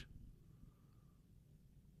large.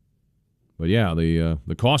 But, yeah, the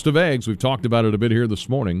cost of eggs, we've talked about it a bit here this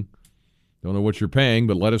morning. Don't know what you're paying,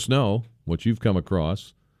 but let us know what you've come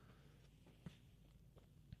across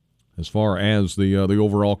as far as the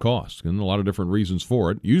overall cost. And a lot of different reasons for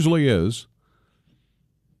it. Usually is.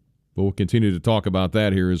 But we'll continue to talk about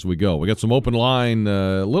that here as we go. We got some open line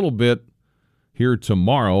a little bit here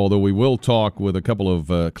tomorrow, although we will talk with a couple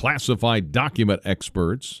of classified document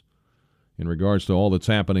experts in regards to all that's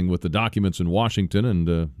happening with the documents in Washington and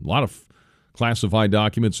a lot of classified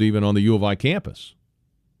documents even on the U of I campus.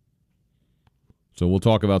 So we'll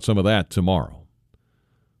talk about some of that tomorrow.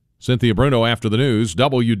 Cynthia Bruno after the news,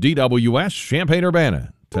 WDWS,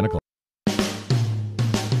 Champaign-Urbana, 10 o'clock.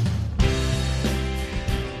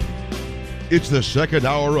 It's the second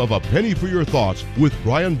hour of A Penny for Your Thoughts with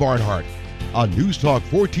Brian Barnhart on News Talk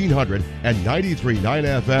 1400 and 93.9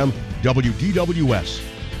 FM WDWS.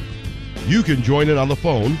 You can join in on the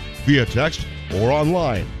phone, via text, or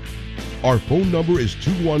online. Our phone number is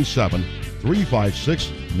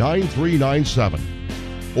 217-356-9397.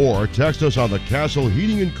 Or text us on the Castle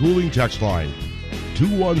Heating and Cooling text line,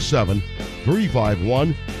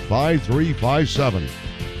 217-351-5357.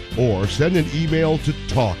 Or send an email to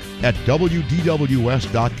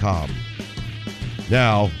talk@wdws.com.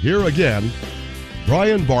 Now, here again,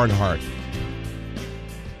 Brian Barnhart.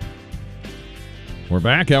 We're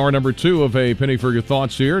back. Hour number 2 of A Penny for Your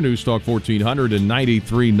Thoughts here. News Talk 1400 and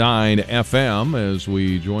 93.9 FM as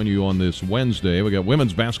we join you on this Wednesday. We got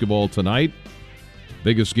women's basketball tonight.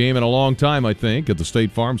 Biggest game in a long time, I think, at the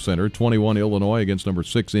State Farm Center. 21 Illinois against number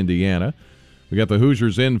 6 Indiana. We got the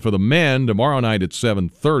Hoosiers in for the men tomorrow night at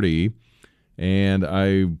 7:30. And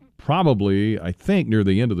I think near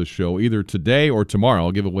the end of the show, either today or tomorrow,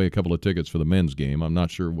 I'll give away a couple of tickets for the men's game. I'm not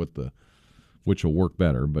sure which will work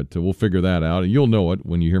better, but we'll figure that out. And you'll know it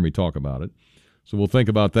when you hear me talk about it. So we'll think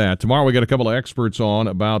about that. Tomorrow we got a couple of experts on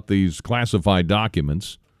about these classified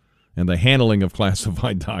documents and the handling of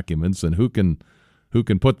classified documents and who can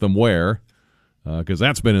put them where, because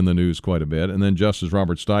that's been in the news quite a bit. And then Justice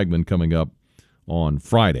Robert Steigman coming up on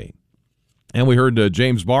Friday. And we heard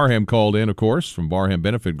James Barham called in, of course, from Barham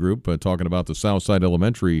Benefit Group, talking about the Southside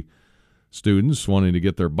Elementary students wanting to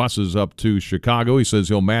get their buses up to Chicago. He says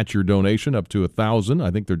he'll match your donation up to $1,000.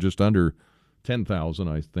 I think they're just under $10,000,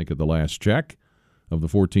 I think, at the last check of the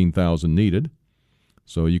 $14,000 needed.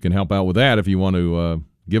 So you can help out with that if you want to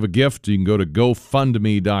give a gift. You can go to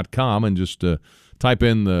GoFundMe.com and just type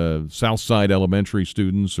in the Southside Elementary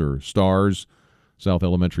students or stars, South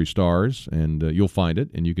Elementary Stars, and you'll find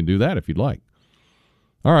it, and you can do that if you'd like.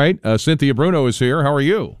 All right, Cynthia Bruno is here. How are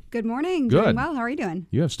you? Good morning. Good. Doing well. How are you doing?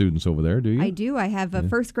 You have students over there, do you? I do. I have a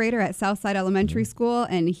first grader at Southside Elementary School,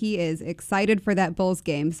 and he is excited for that Bulls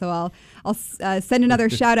game. So I'll send another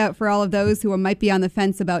shout out for all of those who might be on the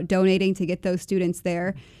fence about donating to get those students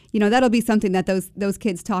there. You know, that'll be something that those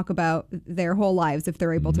kids talk about their whole lives if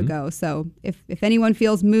they're able to go. So if anyone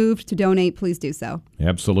feels moved to donate, please do so.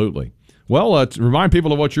 Absolutely. Well, remind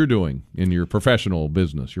people of what you're doing in your professional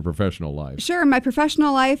business, your professional life. Sure. My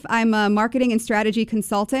professional life, I'm a marketing and strategy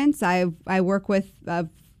consultant. I work with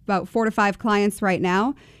about 4 to 5 clients right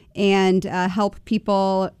now and help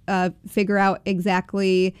people figure out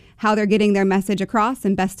exactly how they're getting their message across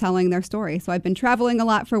and best telling their story. So I've been traveling a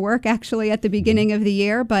lot for work, actually, at the beginning of the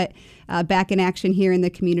year, but back in action here in the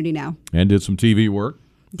community now. And did some TV work?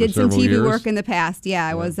 Did some several TV years. work in the past. Yeah,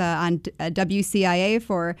 I was on WCIA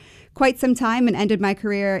for quite some time and ended my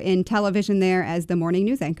career in television there as the morning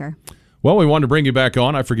news anchor. Well, we wanted to bring you back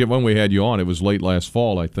on. I forget when we had you on. It was late last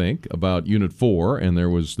fall, I think, about Unit 4, and there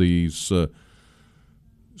was these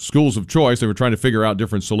schools of choice. They were trying to figure out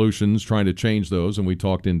different solutions, trying to change those, and we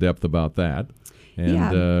talked in depth about that.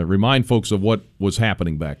 And remind folks of what was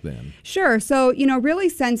happening back then. Sure. So, really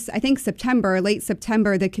since, I think, late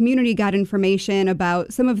September, the community got information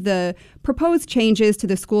about some of the proposed changes to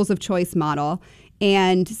the schools of choice model.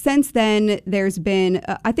 And since then, there's been,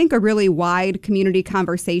 I think, a really wide community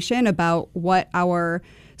conversation about what our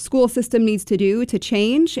school system needs to do to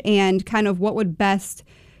change and kind of what would best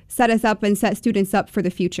set us up and set students up for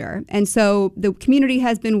the future. And so the community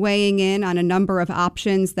has been weighing in on a number of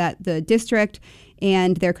options that the district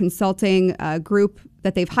and their consulting group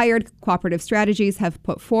that they've hired, Cooperative Strategies, have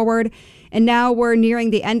put forward. And now we're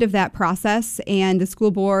nearing the end of that process, and the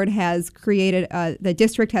school board has created, the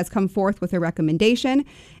district has come forth with a recommendation,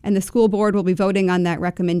 and the school board will be voting on that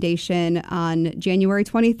recommendation on January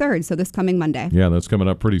 23rd, so this coming Monday. Yeah, that's coming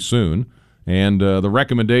up pretty soon. And the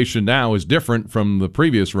recommendation now is different from the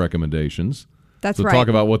previous recommendations. That's so right. Talk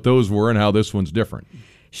about what those were and how this one's different.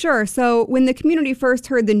 Sure. So when the community first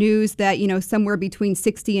heard the news that, somewhere between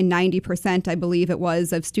 60 and 90%, I believe it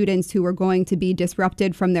was, of students who were going to be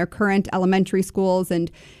disrupted from their current elementary schools and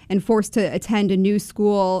forced to attend a new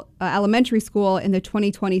school, elementary school in the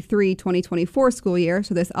 2023-2024 school year,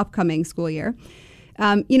 so this upcoming school year,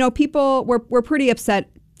 people were pretty upset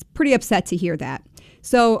to hear that.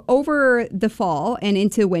 So over the fall and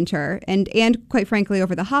into winter and quite frankly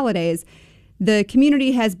over the holidays, the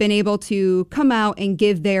community has been able to come out and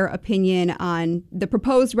give their opinion on the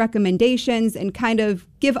proposed recommendations and kind of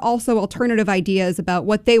give also alternative ideas about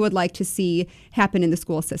what they would like to see happen in the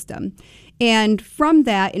school system. And from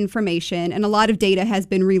that information, and a lot of data has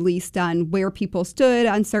been released on where people stood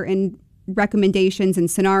on certain recommendations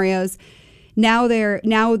and scenarios. Now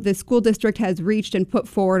the school district has reached and put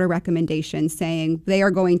forward a recommendation saying they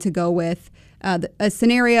are going to go with a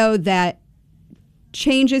scenario that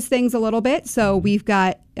changes things a little bit. So we've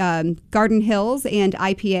got Garden Hills and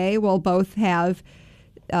IPA will both have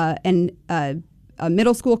a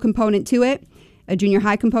middle school component to it, a junior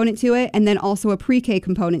high component to it, and then also a pre-K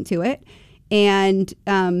component to it. And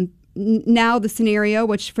now the scenario,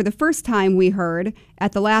 which for the first time we heard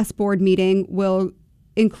at the last board meeting, will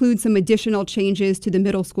include some additional changes to the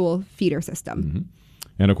middle school feeder system. Mm-hmm.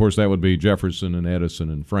 And, of course, that would be Jefferson and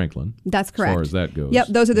Edison and Franklin. That's correct. As far as that goes. Yep,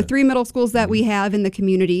 those are the three middle schools that we have in the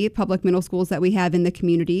community, public middle schools that we have in the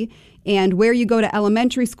community. And where you go to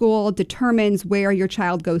elementary school determines where your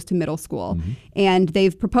child goes to middle school. Mm-hmm. And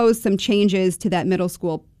they've proposed some changes to that middle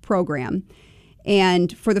school program.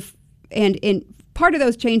 And part of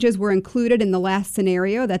those changes were included in the last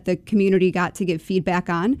scenario that the community got to give feedback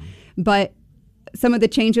on. But some of the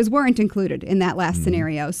changes weren't included in that last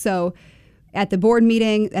scenario. So at the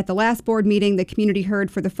last board meeting, the community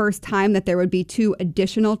heard for the first time that there would be 2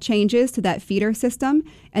 additional changes to that feeder system,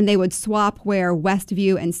 and they would swap where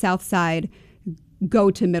Westview and Southside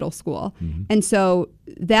go to middle school. Mm-hmm. And so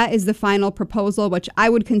that is the final proposal, which I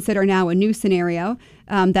would consider now a new scenario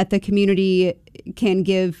that the community can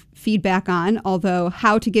give feedback on, although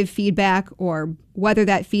how to give feedback or whether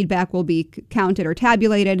that feedback will be counted or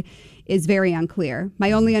tabulated is very unclear.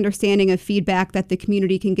 My only understanding of feedback that the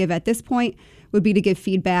community can give at this point would be to give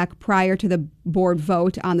feedback prior to the board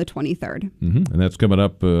vote on the 23rd. Mm-hmm. And that's coming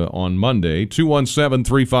up on Monday.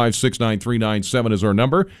 217-356-9397 is our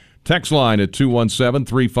number. Text line at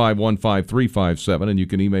 217-351-5357, and you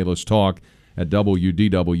can email us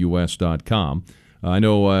talk@wdws.com. I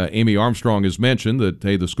know Amy Armstrong has mentioned that,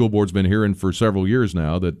 hey, the school board's been hearing for several years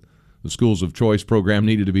now that the Schools of Choice program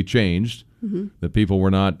needed to be changed, that people were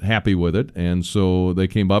not happy with it. And so they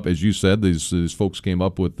came up, as you said, these folks came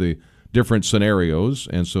up with the different scenarios.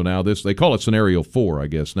 And so now they call it Scenario 4, I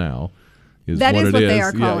guess now. That is what they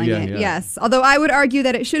are calling it, yes. Although I would argue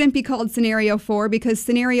that it shouldn't be called Scenario 4 because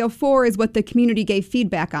Scenario 4 is what the community gave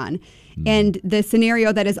feedback on. And the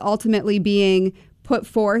scenario that is ultimately being put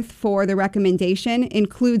forth for the recommendation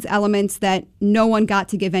includes elements that no one got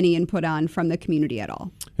to give any input on from the community at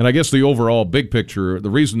all. And I guess the overall big picture, the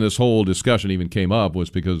reason this whole discussion even came up was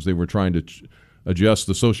because they were trying to adjust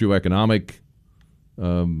the socioeconomic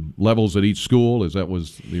levels at each school. That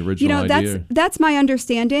was the original idea? That's my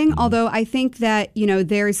understanding, although I think that,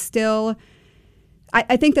 there's still...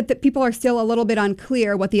 I think that the people are still a little bit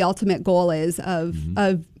unclear what the ultimate goal is of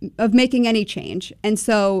making any change. And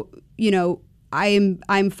so,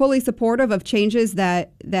 I'm fully supportive of changes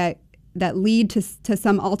that lead to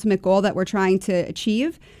some ultimate goal that we're trying to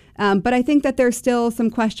achieve. But I think that there's still some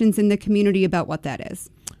questions in the community about what that is.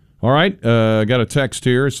 All right. I got a text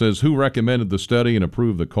here. It says, who recommended the study and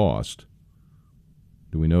approved the cost?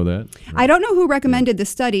 Do we know that? I don't know who recommended the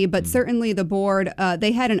study, but certainly the board,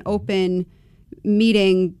 they had an open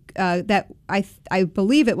meeting that I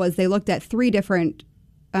believe it was, they looked at 3 different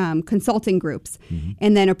consulting groups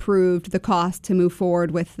and then approved the cost to move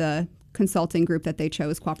forward with the consulting group that they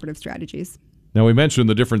chose, Cooperative Strategies. Now, we mentioned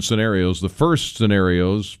the different scenarios. The first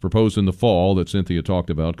scenarios proposed in the fall that Cynthia talked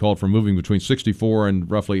about called for moving between 64 and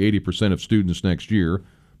roughly 80% of students next year.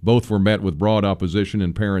 Both were met with broad opposition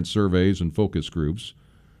in parent surveys and focus groups.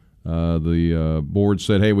 The board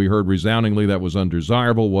said, hey, we heard resoundingly that was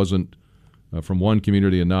undesirable, wasn't from one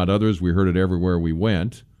community and not others. We heard it everywhere we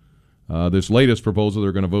went. This latest proposal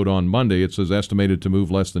they're going to vote on Monday, it says estimated to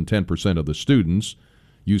move less than 10% of the students.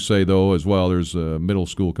 You say, though, as well, there's a middle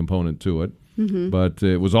school component to it. But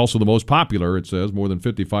it was also the most popular, it says. More than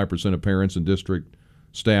 55% of parents and district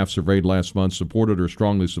staff surveyed last month supported or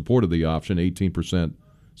strongly supported the option. 18%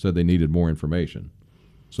 said they needed more information.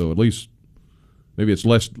 So at least maybe it's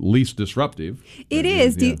least disruptive. It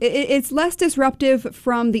is. Yeah. It's less disruptive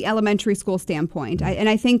from the elementary school standpoint. And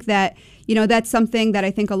I think that, that's something that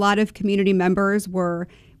I think a lot of community members were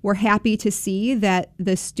happy to see, that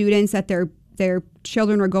the students that their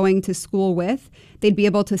children were going to school with, they'd be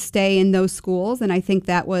able to stay in those schools. And I think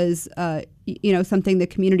that was, something the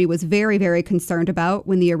community was very, very concerned about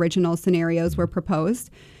when the original scenarios were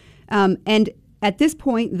proposed. And at this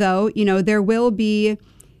point, though, there will be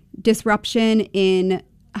disruption in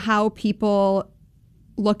how people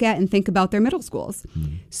look at and think about their middle schools.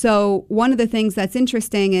 So one of the things that's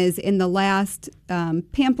interesting is in the last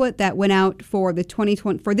pamphlet that went out for the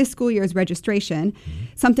 2020 for this school year's registration,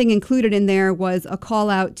 something included in there was a call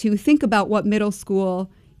out to think about what middle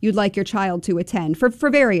school you'd like your child to attend for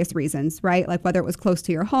various reasons, right? Like whether it was close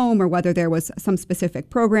to your home or whether there was some specific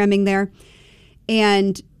programming there.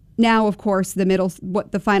 And now, of course,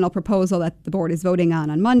 the final proposal that the board is voting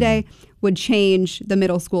on Monday would change the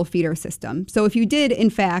middle school feeder system. So if you did,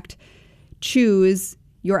 in fact, choose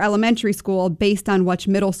your elementary school based on which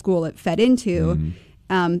middle school it fed into,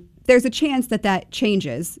 there's a chance that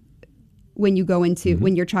changes when you go into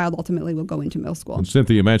when your child ultimately will go into middle school. And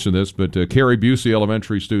Cynthia mentioned this, but Carrie Busey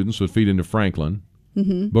elementary students would feed into Franklin,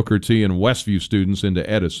 Booker T and Westview students into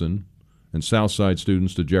Edison, and Southside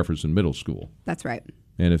students to Jefferson Middle School. That's right.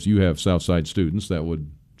 And if you have Southside students, that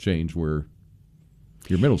would change where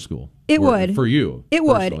your middle school. It would. For you. It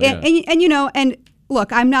would. Yeah. And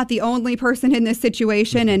look, I'm not the only person in this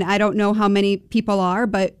situation, and I don't know how many people are,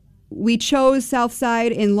 but we chose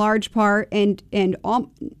Southside in large part and in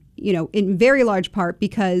very large part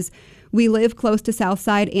because we live close to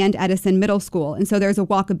Southside and Edison Middle School. And so there's a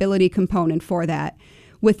walkability component for that.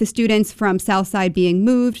 With the students from Southside being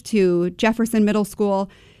moved to Jefferson Middle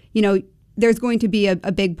School, there's going to be a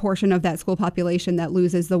big portion of that school population that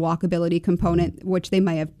loses the walkability component, which they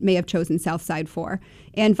may have chosen Southside for,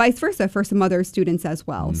 and vice versa for some other students as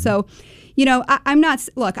well. So, I'm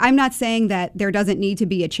not saying that there doesn't need to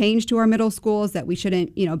be a change to our middle schools, that we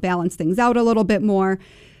shouldn't, balance things out a little bit more,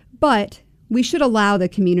 but we should allow the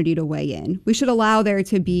community to weigh in. We should allow there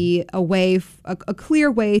to be a clear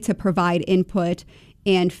way to provide input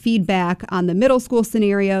and feedback on the middle school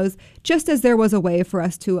scenarios, just as there was a way for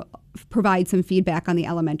us to provide some feedback on the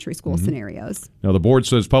elementary school scenarios. Now, the board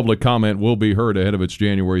says public comment will be heard ahead of its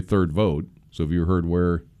January 3rd vote. So have you heard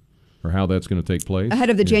where or how that's going to take place? Ahead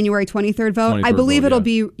of the January 23rd vote? I believe it'll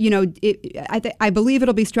be, I believe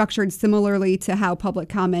it'll be structured similarly to how public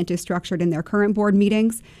comment is structured in their current board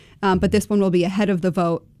meetings, but this one will be ahead of the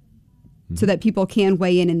vote, so that people can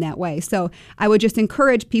weigh in that way. So I would just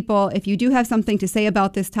encourage people, if you do have something to say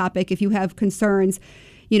about this topic, if you have concerns,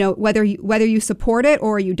 whether you support it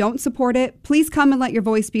or you don't support it, please come and let your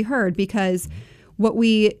voice be heard, because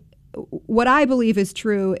what I believe is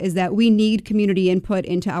true is that we need community input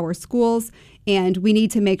into our schools, and we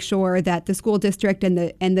need to make sure that the school district and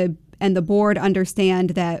the board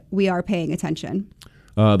understand that we are paying attention.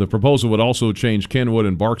 The proposal would also change Kenwood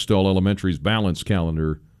and Barksdale Elementary's balance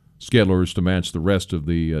calendar schedulers to match the rest of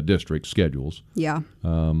the district schedules. Yeah.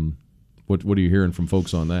 What are you hearing from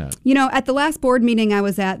folks on that? At the last board meeting I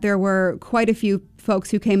was at, there were quite a few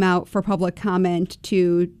folks who came out for public comment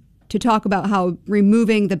to talk about how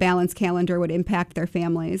removing the balance calendar would impact their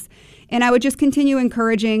families. And I would just continue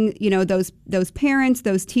encouraging, those parents,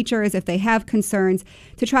 those teachers, if they have concerns,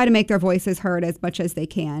 to try to make their voices heard as much as they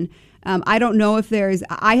can. I don't know if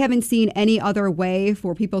I haven't seen any other way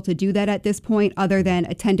for people to do that at this point other than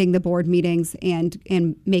attending the board meetings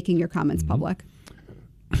and making your comments public.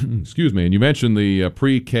 excuse me, and you mentioned the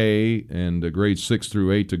pre-K and grades 6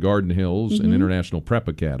 through 8 to Garden Hills and International Prep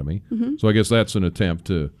Academy. So I guess that's an attempt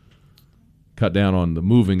to cut down on the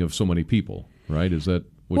moving of so many people, right? Is that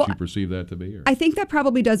what you perceive that to be? Or? I think that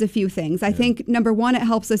probably does a few things. I think, number one, it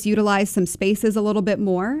helps us utilize some spaces a little bit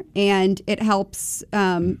more, and it helps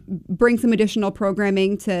bring some additional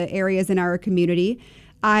programming to areas in our community.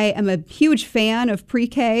 I am a huge fan of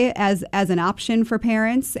pre-K as an option for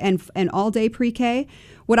parents and all-day pre-K.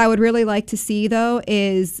 What I would really like to see, though,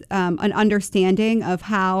 is an understanding of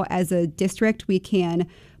how, as a district, we can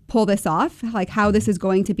pull this off, like how this is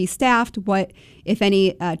going to be staffed, what, if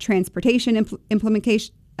any, transportation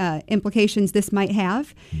implications this might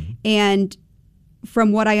have. And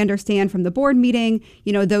from what I understand from the board meeting,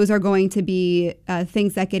 those are going to be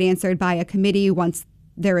things that get answered by a committee once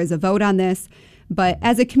there is a vote on this. But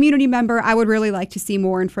as a community member, I would really like to see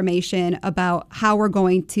more information about how we're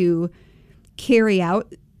going to carry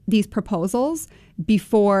out these proposals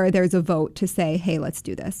before there's a vote to say, hey, let's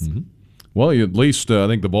do this. Well, at least I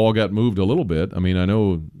think the ball got moved a little bit. I mean, I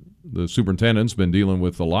know the superintendent's been dealing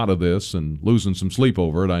with a lot of this and losing some sleep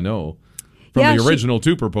over it, I know, from the original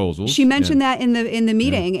two proposals. She mentioned that in the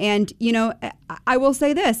meeting. And, I will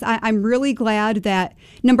say this. I'm really glad that,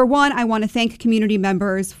 number one, I want to thank community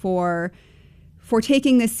members for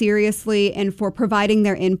taking this seriously and for providing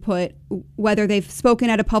their input, whether they've spoken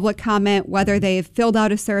at a public comment, whether they've filled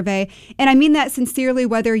out a survey. And I mean that sincerely,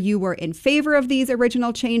 whether you were in favor of these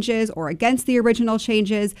original changes or against the original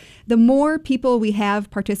changes. The more people we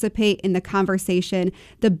have participate in the conversation,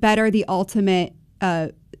 the better the ultimate,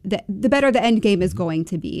 the better the end game is going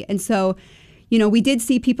to be. And so, we did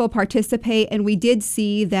see people participate, and we did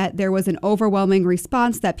see that there was an overwhelming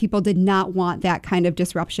response that people did not want that kind of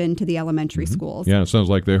disruption to the elementary schools. Yeah, it sounds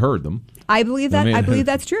like they heard them. I believe that. I believe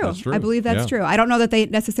that's true. That's true. I believe that's true. I don't know that they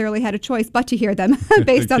necessarily had a choice but to hear them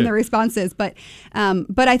based on the responses, but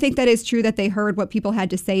I think that is true that they heard what people had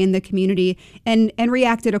to say in the community and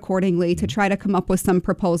reacted accordingly to try to come up with some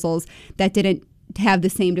proposals that didn't have the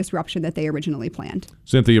same disruption that they originally planned.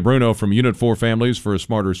 Cynthia Bruno from Unit 4 Families for a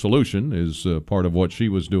Smarter Solution is part of what she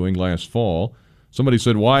was doing last fall. Somebody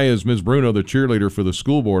said, why is Ms. Bruno the cheerleader for the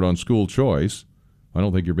school board on school choice? I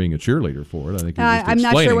don't think you're being a cheerleader for it. I think you're just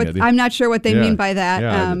explaining it. I'm not sure what they mean by that.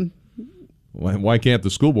 Yeah. Why can't the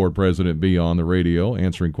school board president be on the radio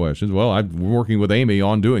answering questions? Well, I'm working with Amy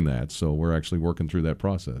on doing that, so we're actually working through that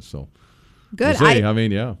process. So good. We'll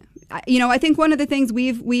see. I think one of the things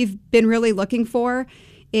we've been really looking for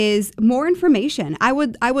is more information. I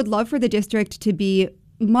would love for the district to be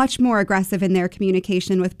much more aggressive in their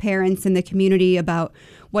communication with parents and the community about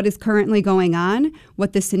what is currently going on,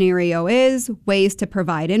 what the scenario is, ways to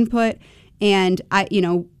provide input. And I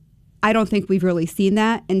don't think we've really seen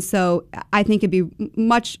that. And so I think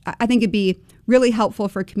it'd be really helpful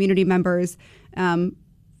for community members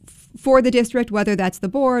for the district, whether that's the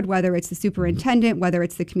board, whether it's the superintendent, whether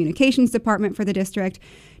it's the communications department for the district,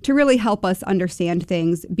 to really help us understand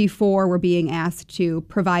things before we're being asked to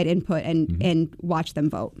provide input and watch them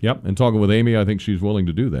vote. Yep, and talking with Amy, I think she's willing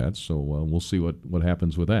to do that, so we'll see what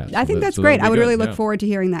happens with that. I think that's great. I would really look forward to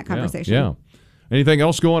hearing that conversation. Yeah. Anything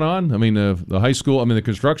else going on? I mean, the high school, the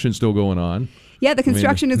construction's still going on. Yeah, the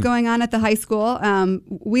construction is going on at the high school.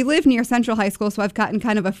 We live near Central High School, so I've gotten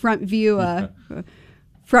kind of a front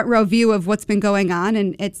row view of what's been going on,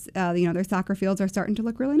 and it's their soccer fields are starting to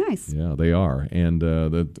look really nice. Yeah, they are. And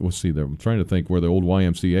let's see, I'm trying to think where the old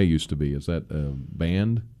YMCA used to be. Is that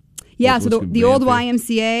band? Yeah, so the old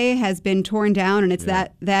YMCA has been torn down, and it's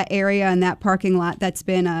that area and that parking lot that's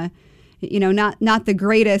been not the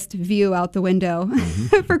greatest view out the window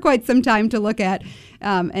for quite some time to look at.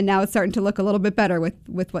 And now it's starting to look a little bit better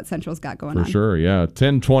with what Central's got going on. For sure, yeah.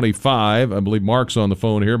 10:25. I believe Mark's on the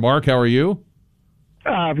phone here. Mark, how are you?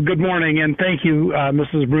 Good morning, and thank you,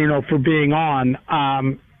 Mrs. Bruno, for being on.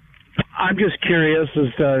 I'm just curious,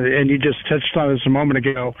 and you just touched on this a moment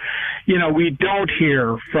ago, we don't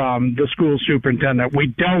hear from the school superintendent. We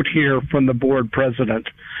don't hear from the board president.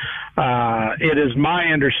 It is my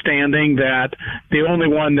understanding that the only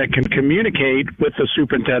one that can communicate with the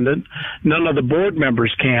superintendent, none of the board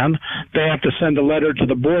members can. They have to send a letter to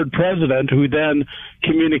the board president, who then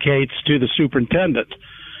communicates to the superintendent.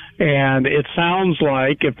 And it sounds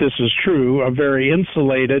like, if this is true, a very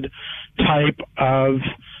insulated type of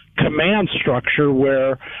command structure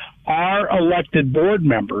where our elected board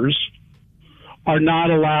members are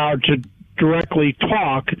not allowed to directly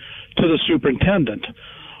talk to the superintendent.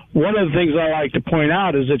 One of the things I like to point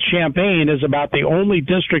out is that Champaign is about the only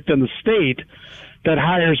district in the state that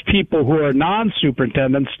hires people who are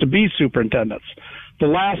non-superintendents to be superintendents. The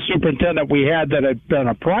last superintendent we had that had been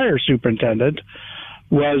a prior superintendent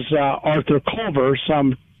was Arthur Culver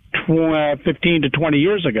some 15 to 20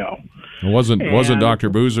 years ago. Wasn't Dr.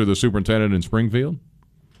 Boozer the superintendent in Springfield?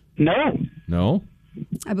 No.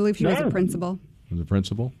 I believe she was a principal. Was a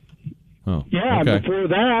principal? Oh, yeah. okay. Before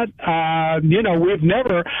that, we've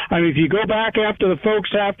never. I mean, if you go back after the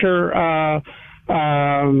folks after,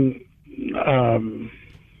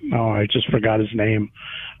 I just forgot his name,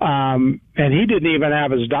 and he didn't even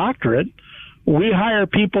have his doctorate. We hire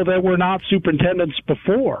people that were not superintendents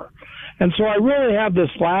before. And so I really have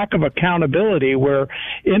this lack of accountability where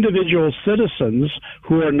individual citizens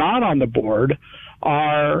who are not on the board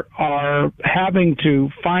are having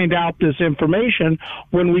to find out this information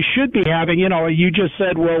when we should be having, you just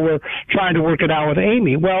said, well, we're trying to work it out with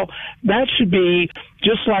Amy. Well, that should be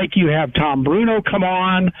just like you have Tom Bruno come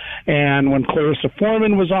on, and when Clarissa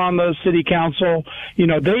Foreman was on the city council,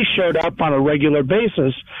 they showed up on a regular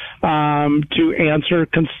basis to answer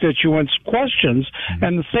constituents' questions.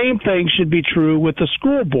 And the same thing should be true with the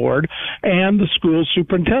school board and the school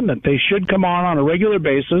superintendent. They should come on a regular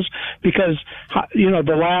basis because,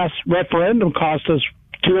 the last referendum cost us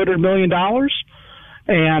 $200 million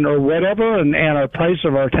or whatever, and our price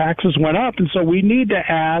of our taxes went up. And so we need to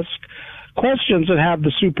ask questions and have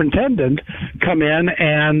the superintendent come in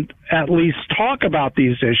and at least talk about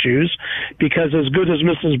these issues, because as good as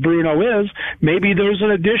Mrs. Bruno is, maybe there's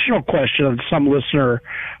an additional question that some listener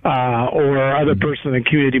or other person in the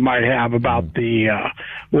community might have about the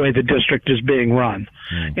way the district is being run.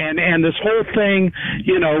 And this whole thing,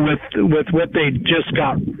 with what they just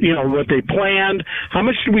got, what they planned, how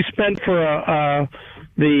much did we spend for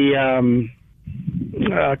the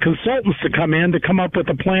consultants to come in to come up with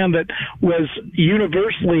a plan that was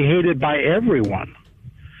universally hated by everyone?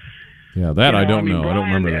 Yeah, that I don't know. I don't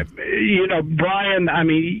remember that. Brian,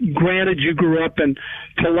 granted you grew up in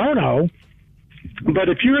Tolono, but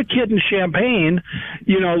if you're a kid in Champaign,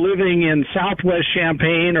 living in Southwest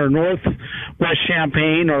Champaign or Northwest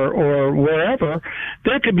Champaign or wherever,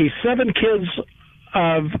 there could be 7 kids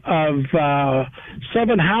of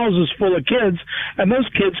 7 houses full of kids, and those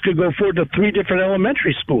kids could go forward to 3 different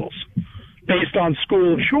elementary schools based on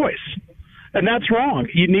school of choice. And that's wrong.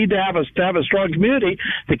 You need to have a strong community.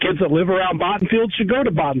 The kids that live around Bottenfield should go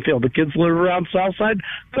to Bottenfield. The kids that live around Southside,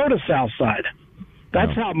 go to Southside.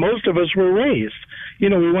 That's how most of us were raised.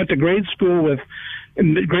 We went to grade school,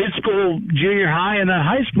 junior high, and then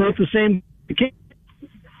high school with the same kids.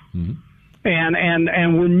 Mm-hmm.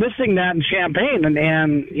 And we're missing that in Champaign,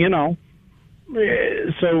 and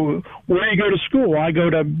so where do you go to school? I go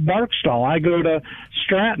to Barksdale, I go to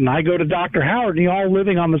Stratton, I go to Dr. Howard, and you're all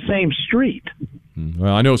living on the same street.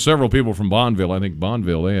 Well, I know several people from Bonneville. I think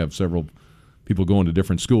Bonneville, they have several people going to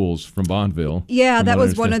different schools from Bonneville. Yeah, that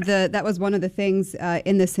was one of the things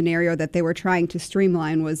in this scenario that they were trying to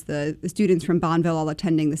streamline, was the students from Bonneville all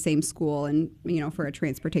attending the same school, and for a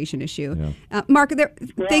transportation issue. Yeah. Mark,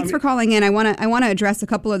 thanks for calling in. I want to address a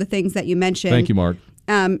couple of the things that you mentioned. Thank you, Mark.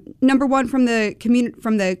 Number one, from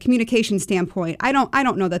the communication standpoint, I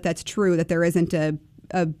don't know that that's true, that there isn't a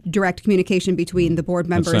direct communication between the board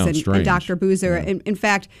members and Dr. Boozer. Yeah. In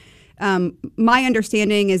fact, my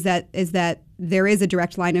understanding is that there is a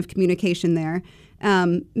direct line of communication there,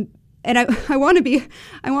 and I want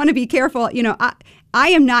to be careful. I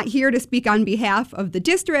am not here to speak on behalf of the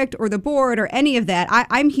district or the board or any of that.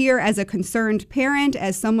 I'm here as a concerned parent,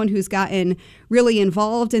 as someone who's gotten really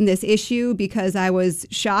involved in this issue because I was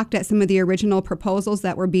shocked at some of the original proposals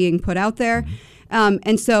that were being put out there.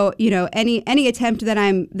 And so, any attempt that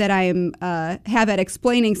I have at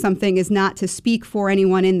explaining something is not to speak for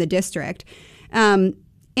anyone in the district.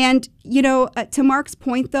 And to Mark's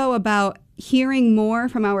point, though, about hearing more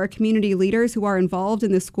from our community leaders who are involved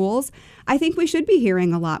in the schools, I think we should be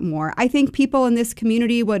hearing a lot more. I think people in this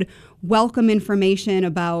community would welcome information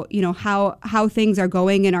about, how things are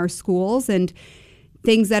going in our schools and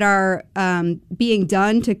things that are being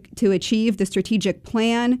done to achieve the strategic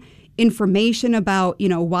plan, information about,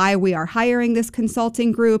 why we are hiring this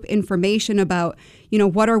consulting group, information about,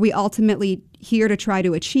 what are we ultimately here to try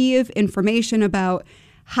to achieve, information about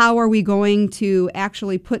how are we going to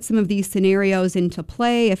actually put some of these scenarios into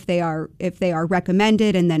play if they are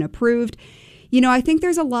recommended and then approved. I think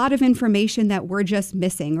there's a lot of information that we're just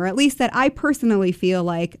missing, or at least that I personally feel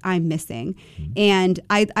like I'm missing. And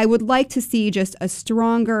I would like to see just a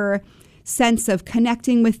stronger sense of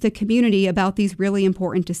connecting with the community about these really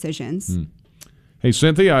important decisions. Hey,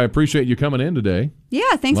 Cynthia, I appreciate you coming in today.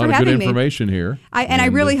 Yeah, thanks for having me. A lot of good information here. I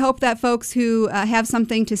really hope that folks who have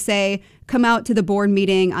something to say come out to the board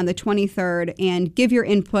meeting on the 23rd and give your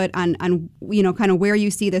input on kind of where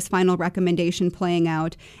you see this final recommendation playing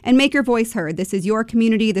out and make your voice heard. This is your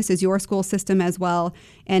community. This is your school system as well.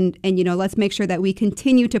 And let's make sure that we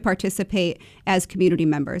continue to participate as community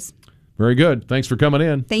members. Very good. Thanks for coming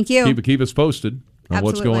in. Thank you. Keep us posted on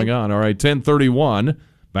Absolutely. What's going on. All right, 10:31.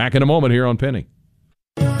 Back in a moment here on Penny.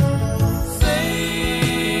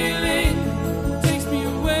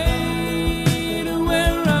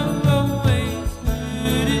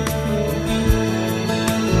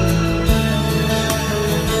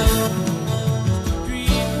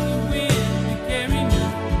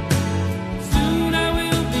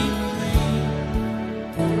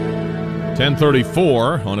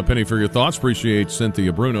 $10:34 on A Penny for Your Thoughts. Appreciate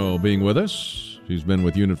Cynthia Bruno being with us. She's been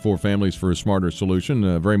with Unit 4 Families for a Smarter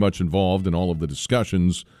Solution, very much involved in all of the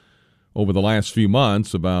discussions over the last few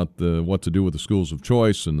months about what to do with the schools of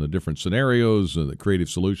choice and the different scenarios that Creative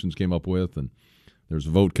Solutions came up with. And there's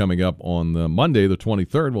a vote coming up on Monday, the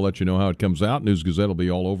 23rd. We'll let you know how it comes out. News Gazette will be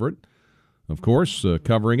all over it, of course,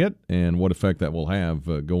 covering it and what effect that will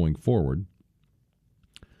have going forward.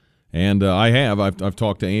 And I've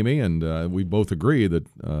talked to Amy, and we both agree that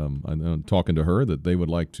I'm talking to her that they would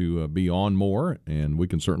like to be on more, and we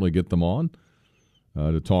can certainly get them on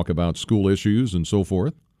to talk about school issues and so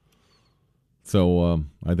forth. So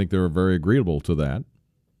I think they're very agreeable to that,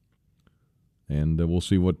 and we'll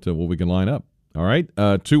see what we can line up. All right,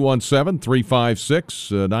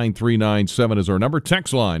 217-356-9397 is our number.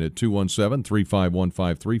 Text line at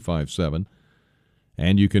 217-351-5357.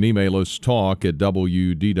 And you can email us,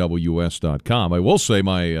 talk@wdws.com. I will say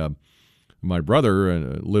my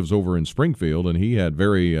brother lives over in Springfield, and he had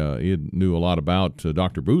he knew a lot about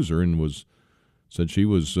Dr. Boozer and said she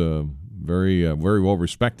was very well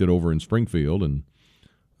respected over in Springfield, and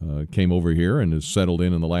came over here and has settled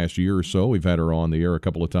in the last year or so. We've had her on the air a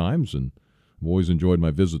couple of times, and I've always enjoyed my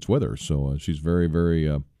visits with her. So she's very, very,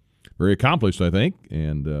 very accomplished, I think,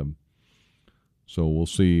 and so we'll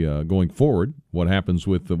see going forward what happens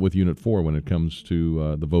with Unit 4 when it comes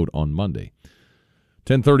to the vote on Monday.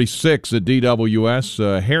 10:36 at DWS.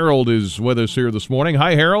 Harold is with us here this morning.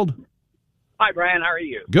 Hi, Harold. Hi, Brian. How are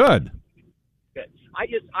you? Good. Good.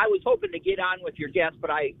 I was hoping to get on with your guest,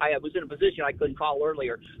 but I was in a position I couldn't call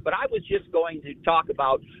earlier. But I was just going to talk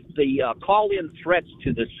about the call-in threats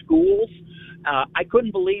to the schools. I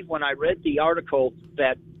couldn't believe when I read the article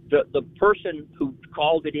that the person who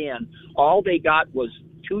called it in, all they got was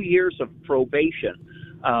 2 years of probation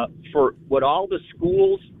for what all the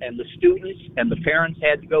schools and the students and the parents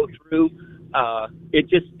had to go through. It's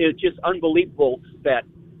just unbelievable that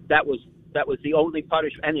was the only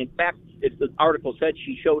punishment. And in fact, the article said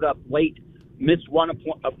she showed up late, missed one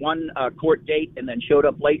court date, and then showed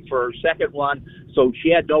up late for her second one. So she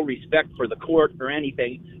had no respect for the court or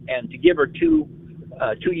anything. And to give her 2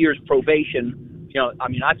 years probation.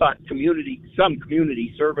 I thought some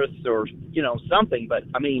community service or, something. But,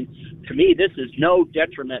 to me, this is no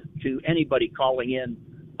detriment to anybody calling in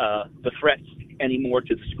the threats anymore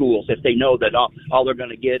to the schools if they know that all they're going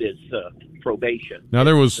to get is probation. Now,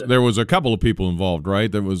 there was a couple of people involved,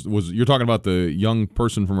 right? There was you're talking about the young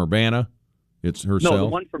person from Urbana? It's herself? No, the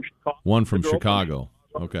one from Chicago. One from Chicago.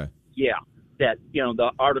 Okay. Yeah. That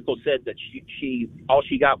the article said that she all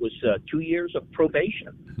she got was 2 years of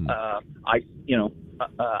probation. I don't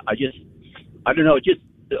know. Just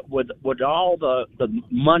with all the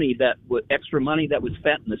money extra money that was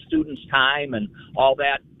spent in the students' time and all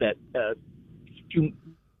that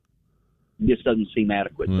just doesn't seem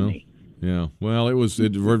adequate to me. Yeah. Well, it was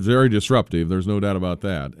very disruptive. There's no doubt about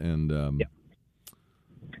that. And yeah.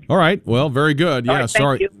 All right. Well, very good. Yeah. Right,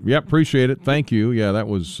 sorry. thank you. Yeah. Appreciate it. Thank you. Yeah. That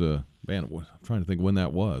was. Man, I'm trying to think when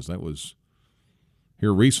that was. That was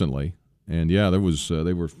here recently, and yeah, there was.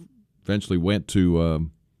 They eventually went to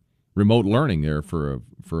remote learning there for a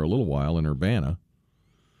little while in Urbana.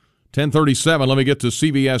 10:37. Let me get to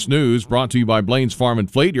CBS News, brought to you by Blaines Farm and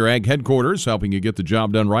Fleet, your ag headquarters, helping you get the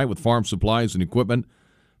job done right with farm supplies and equipment,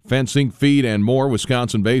 fencing, feed, and more.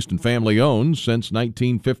 Wisconsin-based and family-owned since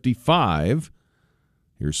 1955.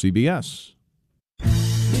 Here's CBS.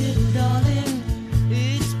 Little darling,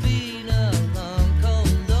 it's been a long,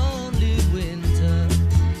 cold, lonely winter.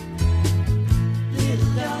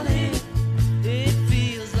 Little darling, it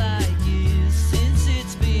feels like years since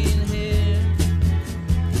it's been here.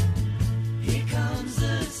 Here comes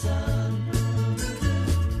the sun.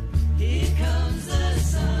 Here comes the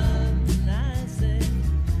sun. I say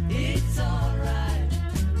it's all right.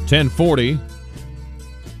 10:40.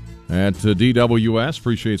 at DWS.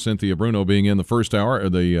 Appreciate Cynthia Bruno being in the first hour, or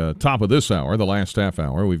the top of this hour, the last half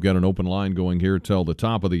hour. We've got an open line going here till the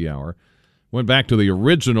top of the hour. Went back to the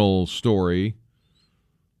original story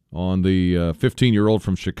on the 15-year-old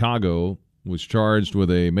from Chicago was charged with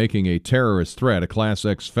making a terrorist threat, a Class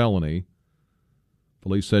X felony.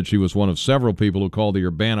 Police said she was one of several people who called the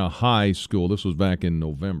Urbana High School. This was back in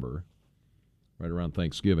November, right around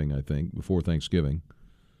Thanksgiving, I think, before Thanksgiving,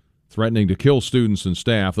 threatening to kill students and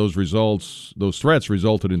staff. Those threats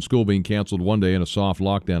resulted in school being canceled one day and a soft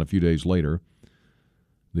lockdown a few days later.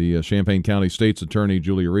 The Champaign County State's Attorney,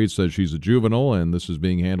 Julia Reed, says she's a juvenile, and this is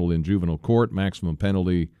being handled in juvenile court. Maximum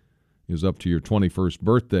penalty is up to your 21st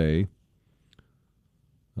birthday.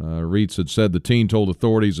 Reitz had said the teen told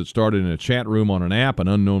authorities it started in a chat room on an app. An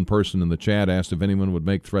unknown person in the chat asked if anyone would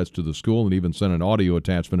make threats to the school and even sent an audio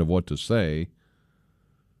attachment of what to say.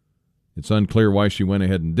 It's unclear why she went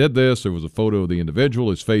ahead and did this. There was a photo of the individual,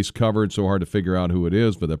 his face covered, so hard to figure out who it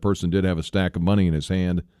is, but that person did have a stack of money in his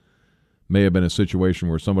hand. May have been a situation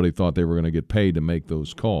where somebody thought they were going to get paid to make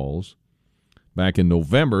those calls. Back in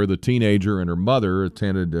November, the teenager and her mother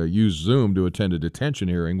used Zoom to attend a detention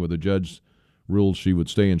hearing where the judge ruled she would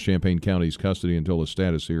stay in Champaign County's custody until a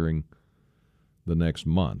status hearing the next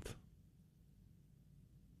month.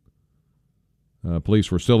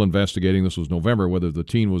 Police were still investigating, this was November, whether the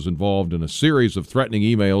teen was involved in a series of threatening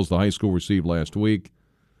emails the high school received last week.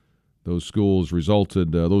 Those emails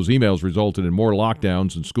resulted in more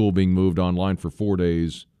lockdowns and school being moved online for 4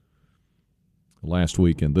 days last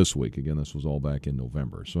week and this week. Again, this was all back in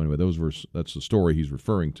November. So anyway, that's the story he's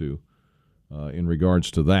referring to in regards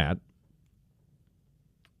to that.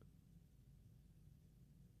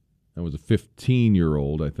 That was a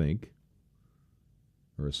 15-year-old, I think,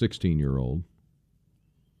 or a 16-year-old.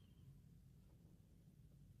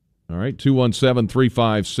 All right,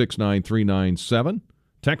 217-356-9397.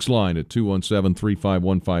 Text line at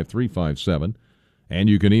 217-351-5357. And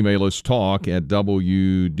you can email us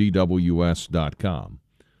talk@wdws.com.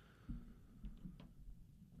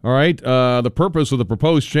 All right, the purpose of the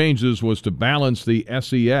proposed changes was to balance the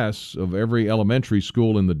SES of every elementary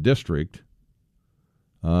school in the district.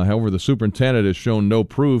 However, the superintendent has shown no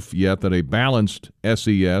proof yet that a balanced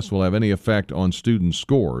SES will have any effect on student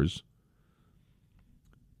scores.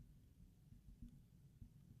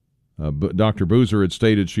 Dr. Boozer had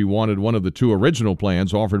stated she wanted one of the two original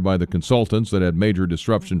plans offered by the consultants that had major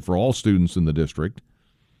disruption for all students in the district.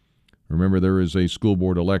 Remember, there is a school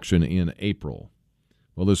board election in April.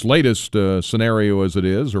 Well, this latest scenario as it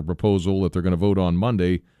is, or proposal that they're going to vote on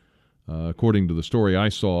Monday, according to the story I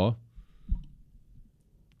saw,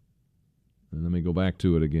 and let me go back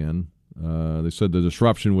to it again. They said the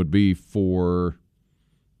disruption would be for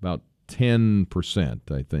about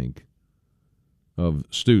 10%, I think, of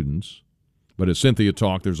students. But as Cynthia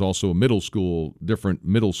talked, there's also a different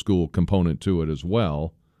middle school component to it as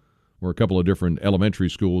well, where a couple of different elementary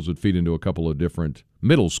schools would feed into a couple of different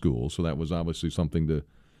middle schools. So that was obviously something to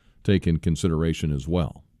take in consideration as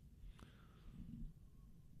well.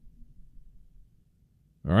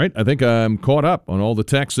 All right, I think I'm caught up on all the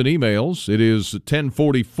texts and emails. It is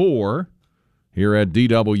 10:44 here at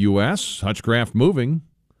DWS. Hutchcraft Moving.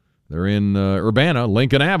 They're in Urbana,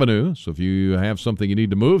 Lincoln Avenue. So if you have something you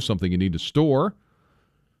need to move, something you need to store,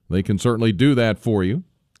 they can certainly do that for you.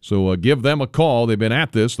 So give them a call. They've been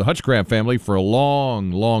at this, the Hutchcraft family, for a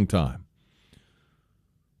long, long time.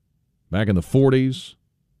 Back in the 40s.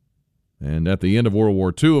 And at the end of World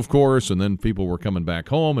War II, of course, and then people were coming back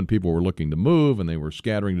home and people were looking to move and they were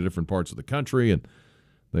scattering to different parts of the country. And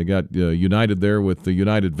they got united there with the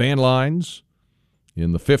United Van Lines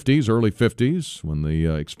in the 50s, early 50s, when the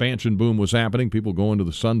expansion boom was happening, people going to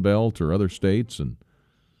the Sun Belt or other states. And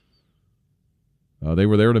they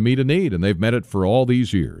were there to meet a need, and they've met it for all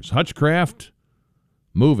these years. Hutchcraft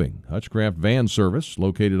Moving, Hutchcraft Van Service,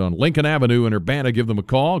 located on Lincoln Avenue in Urbana. Give them a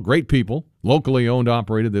call. Great people, locally owned,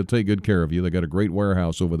 operated. They'll take good care of you. They got a great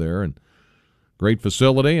warehouse over there and great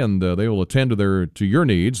facility, and they will attend to your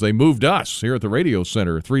needs. They moved us here at the radio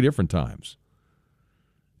center 3 different times,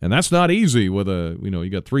 and that's not easy. With you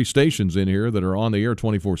got 3 stations in here that are on the air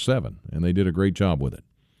 24/7, and they did a great job with it.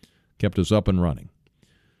 Kept us up and running.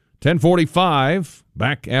 10:45.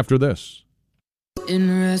 Back after this.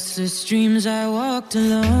 In restless dreams I walked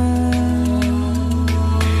alone,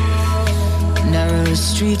 narrow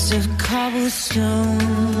streets of cobblestone,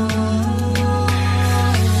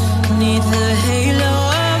 neath the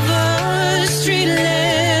halo of a street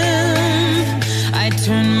lamp, I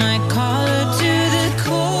turned my collar to the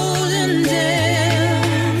cold and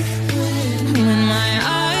damp, when my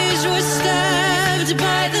eyes were stabbed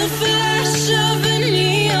by the flash of a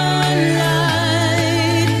neon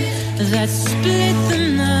light,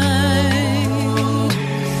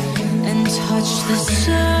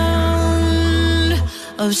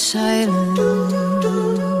 of silence.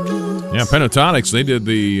 Yeah, Pentatonics, they did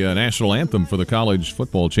the national anthem for the college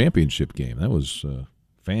football championship game. That was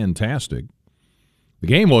fantastic. The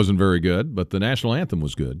game wasn't very good, but the national anthem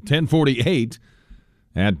was good. 10:48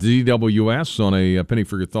 at DWS on a penny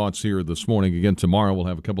for your thoughts here this morning. Again, tomorrow we'll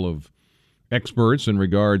have a couple of experts in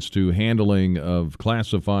regards to handling of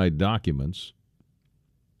classified documents.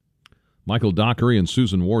 Michael Dockery and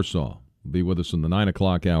Susan Warsaw will be with us in the 9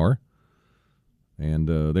 o'clock hour. And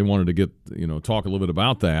they wanted to talk a little bit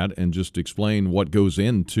about that and just explain what goes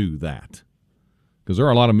into that. Because there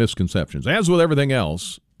are a lot of misconceptions. As with everything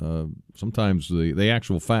else, sometimes the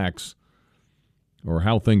actual facts or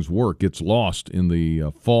how things work gets lost in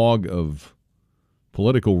the fog of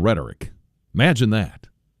political rhetoric. Imagine that.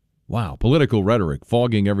 Wow, political rhetoric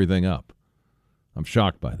fogging everything up. I'm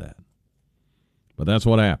shocked by that. But that's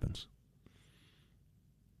what happens.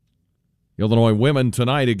 Illinois women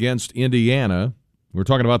tonight against Indiana. We were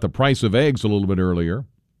talking about the price of eggs a little bit earlier.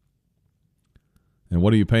 And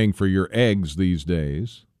what are you paying for your eggs these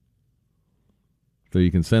days? So you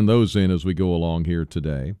can send those in as we go along here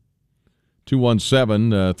today.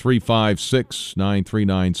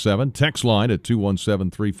 217-356-9397. Text line at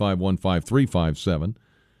 217-351-5357.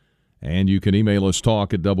 And you can email us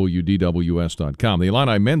talk at WDWS.com. The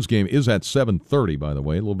Illini men's game is at 7:30, by the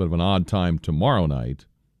way. A little bit of an odd time tomorrow night.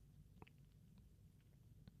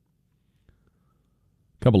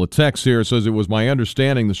 A couple of texts here. It says, it was my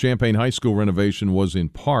understanding the Champaign High School renovation was in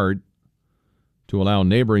part to allow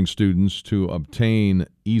neighboring students to obtain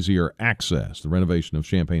easier access, the renovation of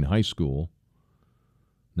Champaign High School.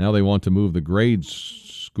 Now they want to move the grade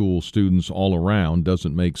school students all around.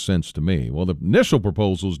 Doesn't make sense to me. Well, the initial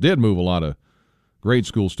proposals did move a lot of grade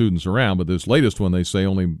school students around, but this latest one, they say,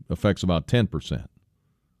 only affects about 10%,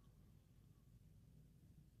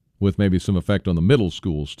 with maybe some effect on the middle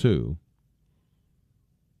schools, too.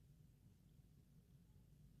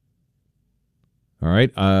 All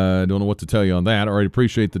right, I don't know what to tell you on that. All right,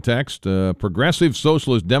 appreciate the text. Progressive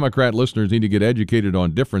Socialist Democrat listeners need to get educated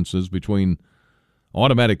on differences between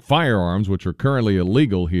automatic firearms, which are currently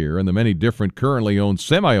illegal here, and the many different currently owned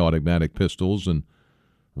semi-automatic pistols and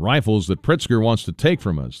rifles that Pritzker wants to take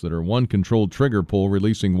from us that are one controlled trigger pull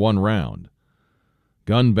releasing one round.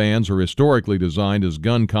 Gun bans are historically designed as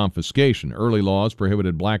gun confiscation. Early laws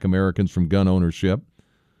prohibited black Americans from gun ownership.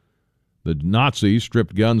 The Nazis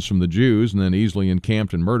stripped guns from the Jews and then easily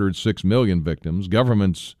encamped and murdered 6 million victims.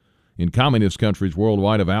 Governments in communist countries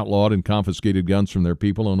worldwide have outlawed and confiscated guns from their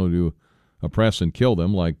people only to oppress and kill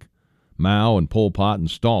them, like Mao and Pol Pot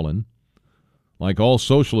and Stalin. Like all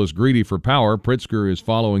socialists greedy for power, Pritzker is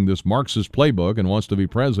following this Marxist playbook and wants to be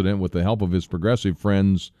president with the help of his progressive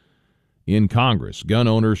friends in Congress. Gun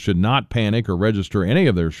owners should not panic or register any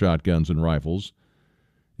of their shotguns and rifles,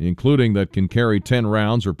 including that can carry 10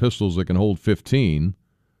 rounds or pistols that can hold 15.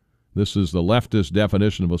 This is the leftist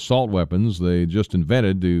definition of assault weapons they just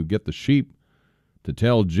invented to get the sheep to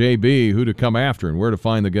tell JB who to come after and where to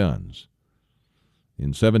find the guns. In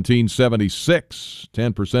 1776,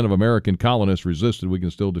 10% of American colonists resisted. We can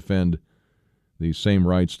still defend these same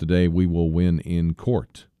rights today. We will win in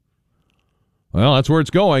court. Well, that's where it's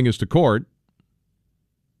going, is to court.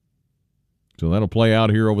 So that'll play out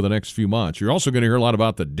here over the next few months. You're also going to hear a lot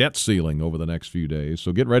about the debt ceiling over the next few days,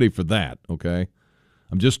 so get ready for that, okay?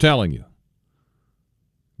 I'm just telling you.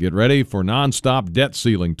 Get ready for nonstop debt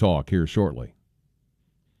ceiling talk here shortly.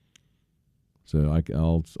 So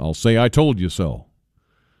I'll say I told you so.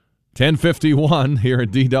 10:51 here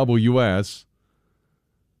at DWS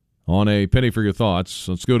on a penny for your thoughts.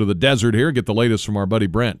 Let's go to the desert here, get the latest from our buddy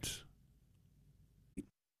Brent.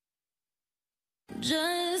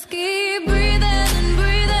 Just keep breathing and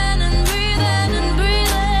breathing and breathing and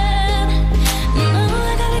breathing. No,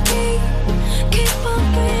 I gotta keep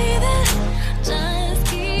on breathing. Just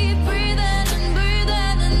keep breathing and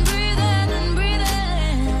breathing and breathing and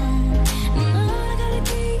breathing. No, I gotta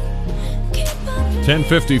keep on breathing.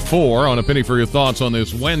 10:54 on a penny for your thoughts on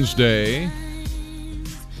this Wednesday. I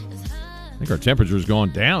think our temperature's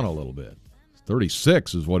gone down a little bit.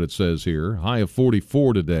 36 is what it says here. High of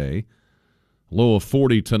 44 today. Low of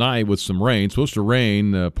 40 tonight with some rain. Supposed to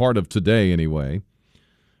rain part of today anyway.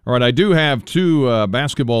 All right, I do have 2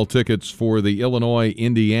 basketball tickets for the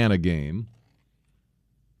Illinois-Indiana game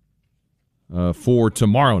for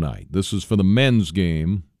tomorrow night. This is for the men's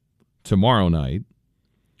game tomorrow night.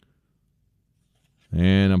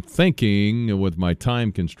 And I'm thinking, with my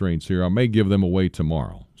time constraints here, I may give them away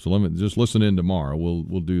tomorrow. So let me just listen in tomorrow.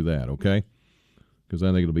 We'll do that, okay? Because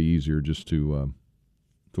I think it'll be easier just to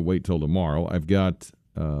wait till tomorrow. I've got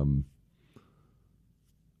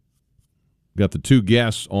got the two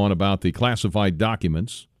guests on about the classified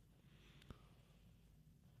documents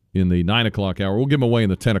in the 9 o'clock hour. We'll give them away in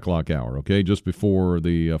the 10 o'clock hour, okay, just before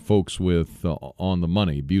the folks with On the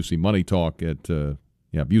Money, Busey Money Talk at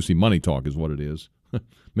Busey Money Talk is what it is.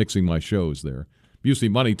 Mixing my shows there. Busey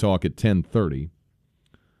Money Talk at 10:30.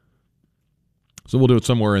 So we'll do it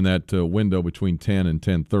somewhere in that window between 10 and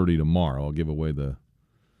 10:30 tomorrow. I'll give away the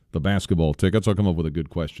basketball tickets. I'll come up with a good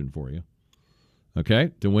question for you.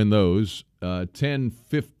 Okay, to win those,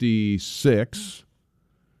 1056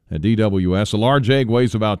 at DWS. A large egg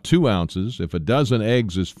weighs about 2 ounces. If a dozen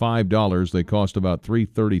eggs is $5, they cost about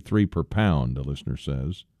 $3.33 per pound, a listener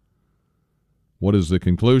says. What is the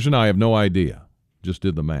conclusion? I have no idea. Just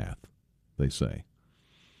did the math, they say.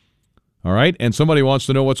 All right, and somebody wants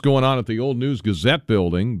to know what's going on at the Old News Gazette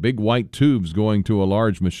building. Big white tubes going to a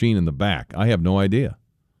large machine in the back. I have no idea.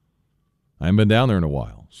 I haven't been down there in a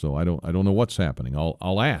while, so I don't know what's happening.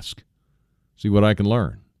 I'll ask, see what I can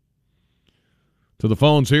learn. To the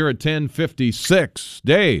phones here at 10:56.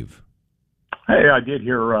 Dave. Hey, I did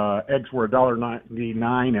hear eggs were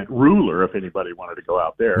 $1.99 at Ruler if anybody wanted to go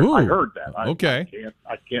out there. Ooh, I heard that. Okay.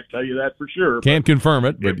 I can't tell you that for sure. Can't confirm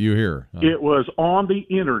it, but you hear. It was on the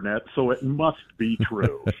internet, so it must be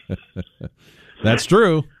true. That's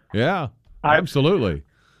true. Yeah, absolutely.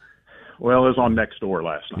 Well, it was on Nextdoor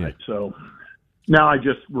last night, so now I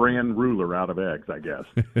just ran Ruler out of eggs, I guess.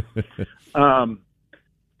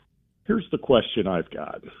 Here's the question I've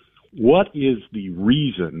got. What is the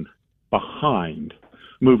reason behind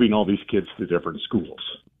moving all these kids to different schools?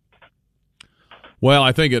 Well,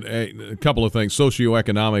 I think a couple of things.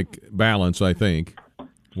 Socioeconomic balance, I think,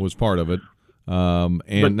 was part of it.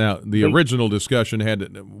 Now the original discussion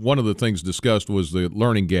had one of the things discussed was the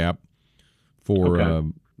learning gap for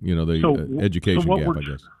education gap, I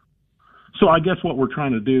guess. So I guess what we're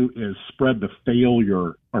trying to do is spread the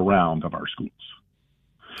failure around of our schools.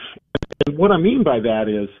 And what I mean by that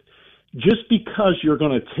is just because you're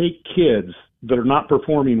going to take kids that are not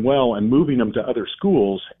performing well and moving them to other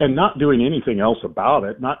schools and not doing anything else about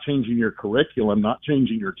it, not changing your curriculum, not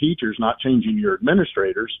changing your teachers, not changing your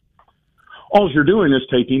administrators, all you're doing is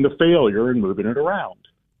taking the failure and moving it around.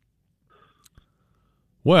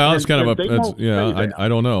 Well, it's kind of I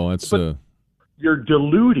don't know. It's you're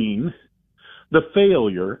diluting the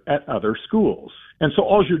failure at other schools. And so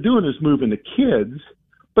all you're doing is moving the kids,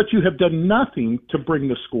 but you have done nothing to bring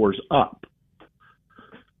the scores up.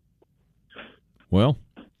 Well,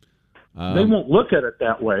 they won't look at it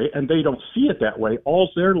that way, and they don't see it that way. All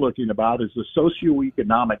they're looking about is the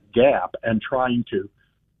socioeconomic gap and trying to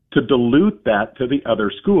dilute that to the other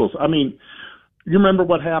schools. I mean, you remember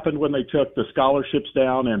what happened when they took the scholarships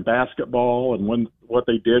down in basketball, and what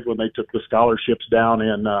they did when they took the scholarships down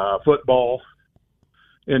in football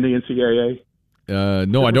in the NCAA?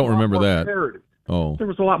 No, I don't remember that. Parity. Oh, there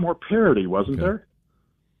was a lot more parity, wasn't there?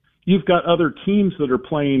 You've got other teams that are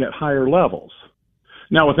playing at higher levels.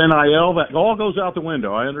 Now, with NIL, that all goes out the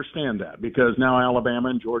window. I understand that because now Alabama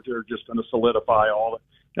and Georgia are just going to solidify all of it,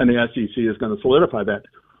 and the SEC is going to solidify that.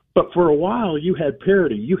 But for a while, you had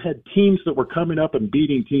parity. You had teams that were coming up and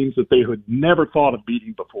beating teams that they had never thought of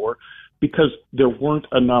beating before because there weren't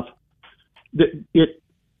enough. It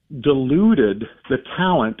diluted the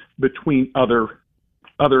talent between other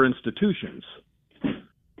institutions.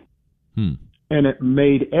 And it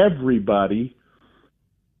made everybody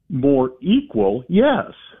more equal,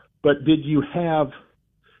 yes. But did you have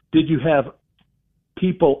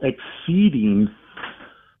people exceeding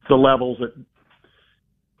the levels that,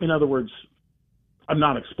 in other words, I'm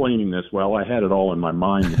not explaining this well. I had it all in my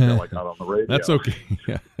mind until I got on the radio. That's okay.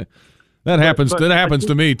 Yeah. That happens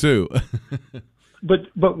to me too.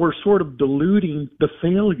 But we're sort of diluting the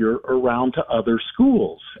failure around to other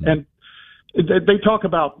schools. And they talk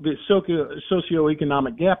about the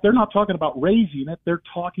socioeconomic gap. They're not talking about raising it. They're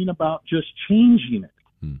talking about just changing it.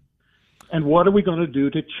 And what are we going to do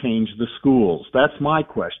to change the schools? That's my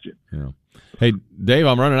question. Yeah. Hey, Dave,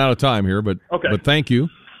 I'm running out of time here, but thank you.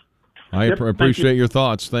 I appreciate your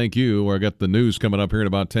thoughts. Thank you. I got the news coming up here in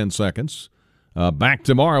about 10 seconds. Back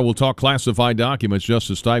tomorrow. We'll talk classified documents.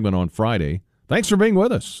 Justice Steigman on Friday. Thanks for being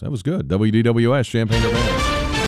with us. That was good. WDWS, Champaign-Urbana.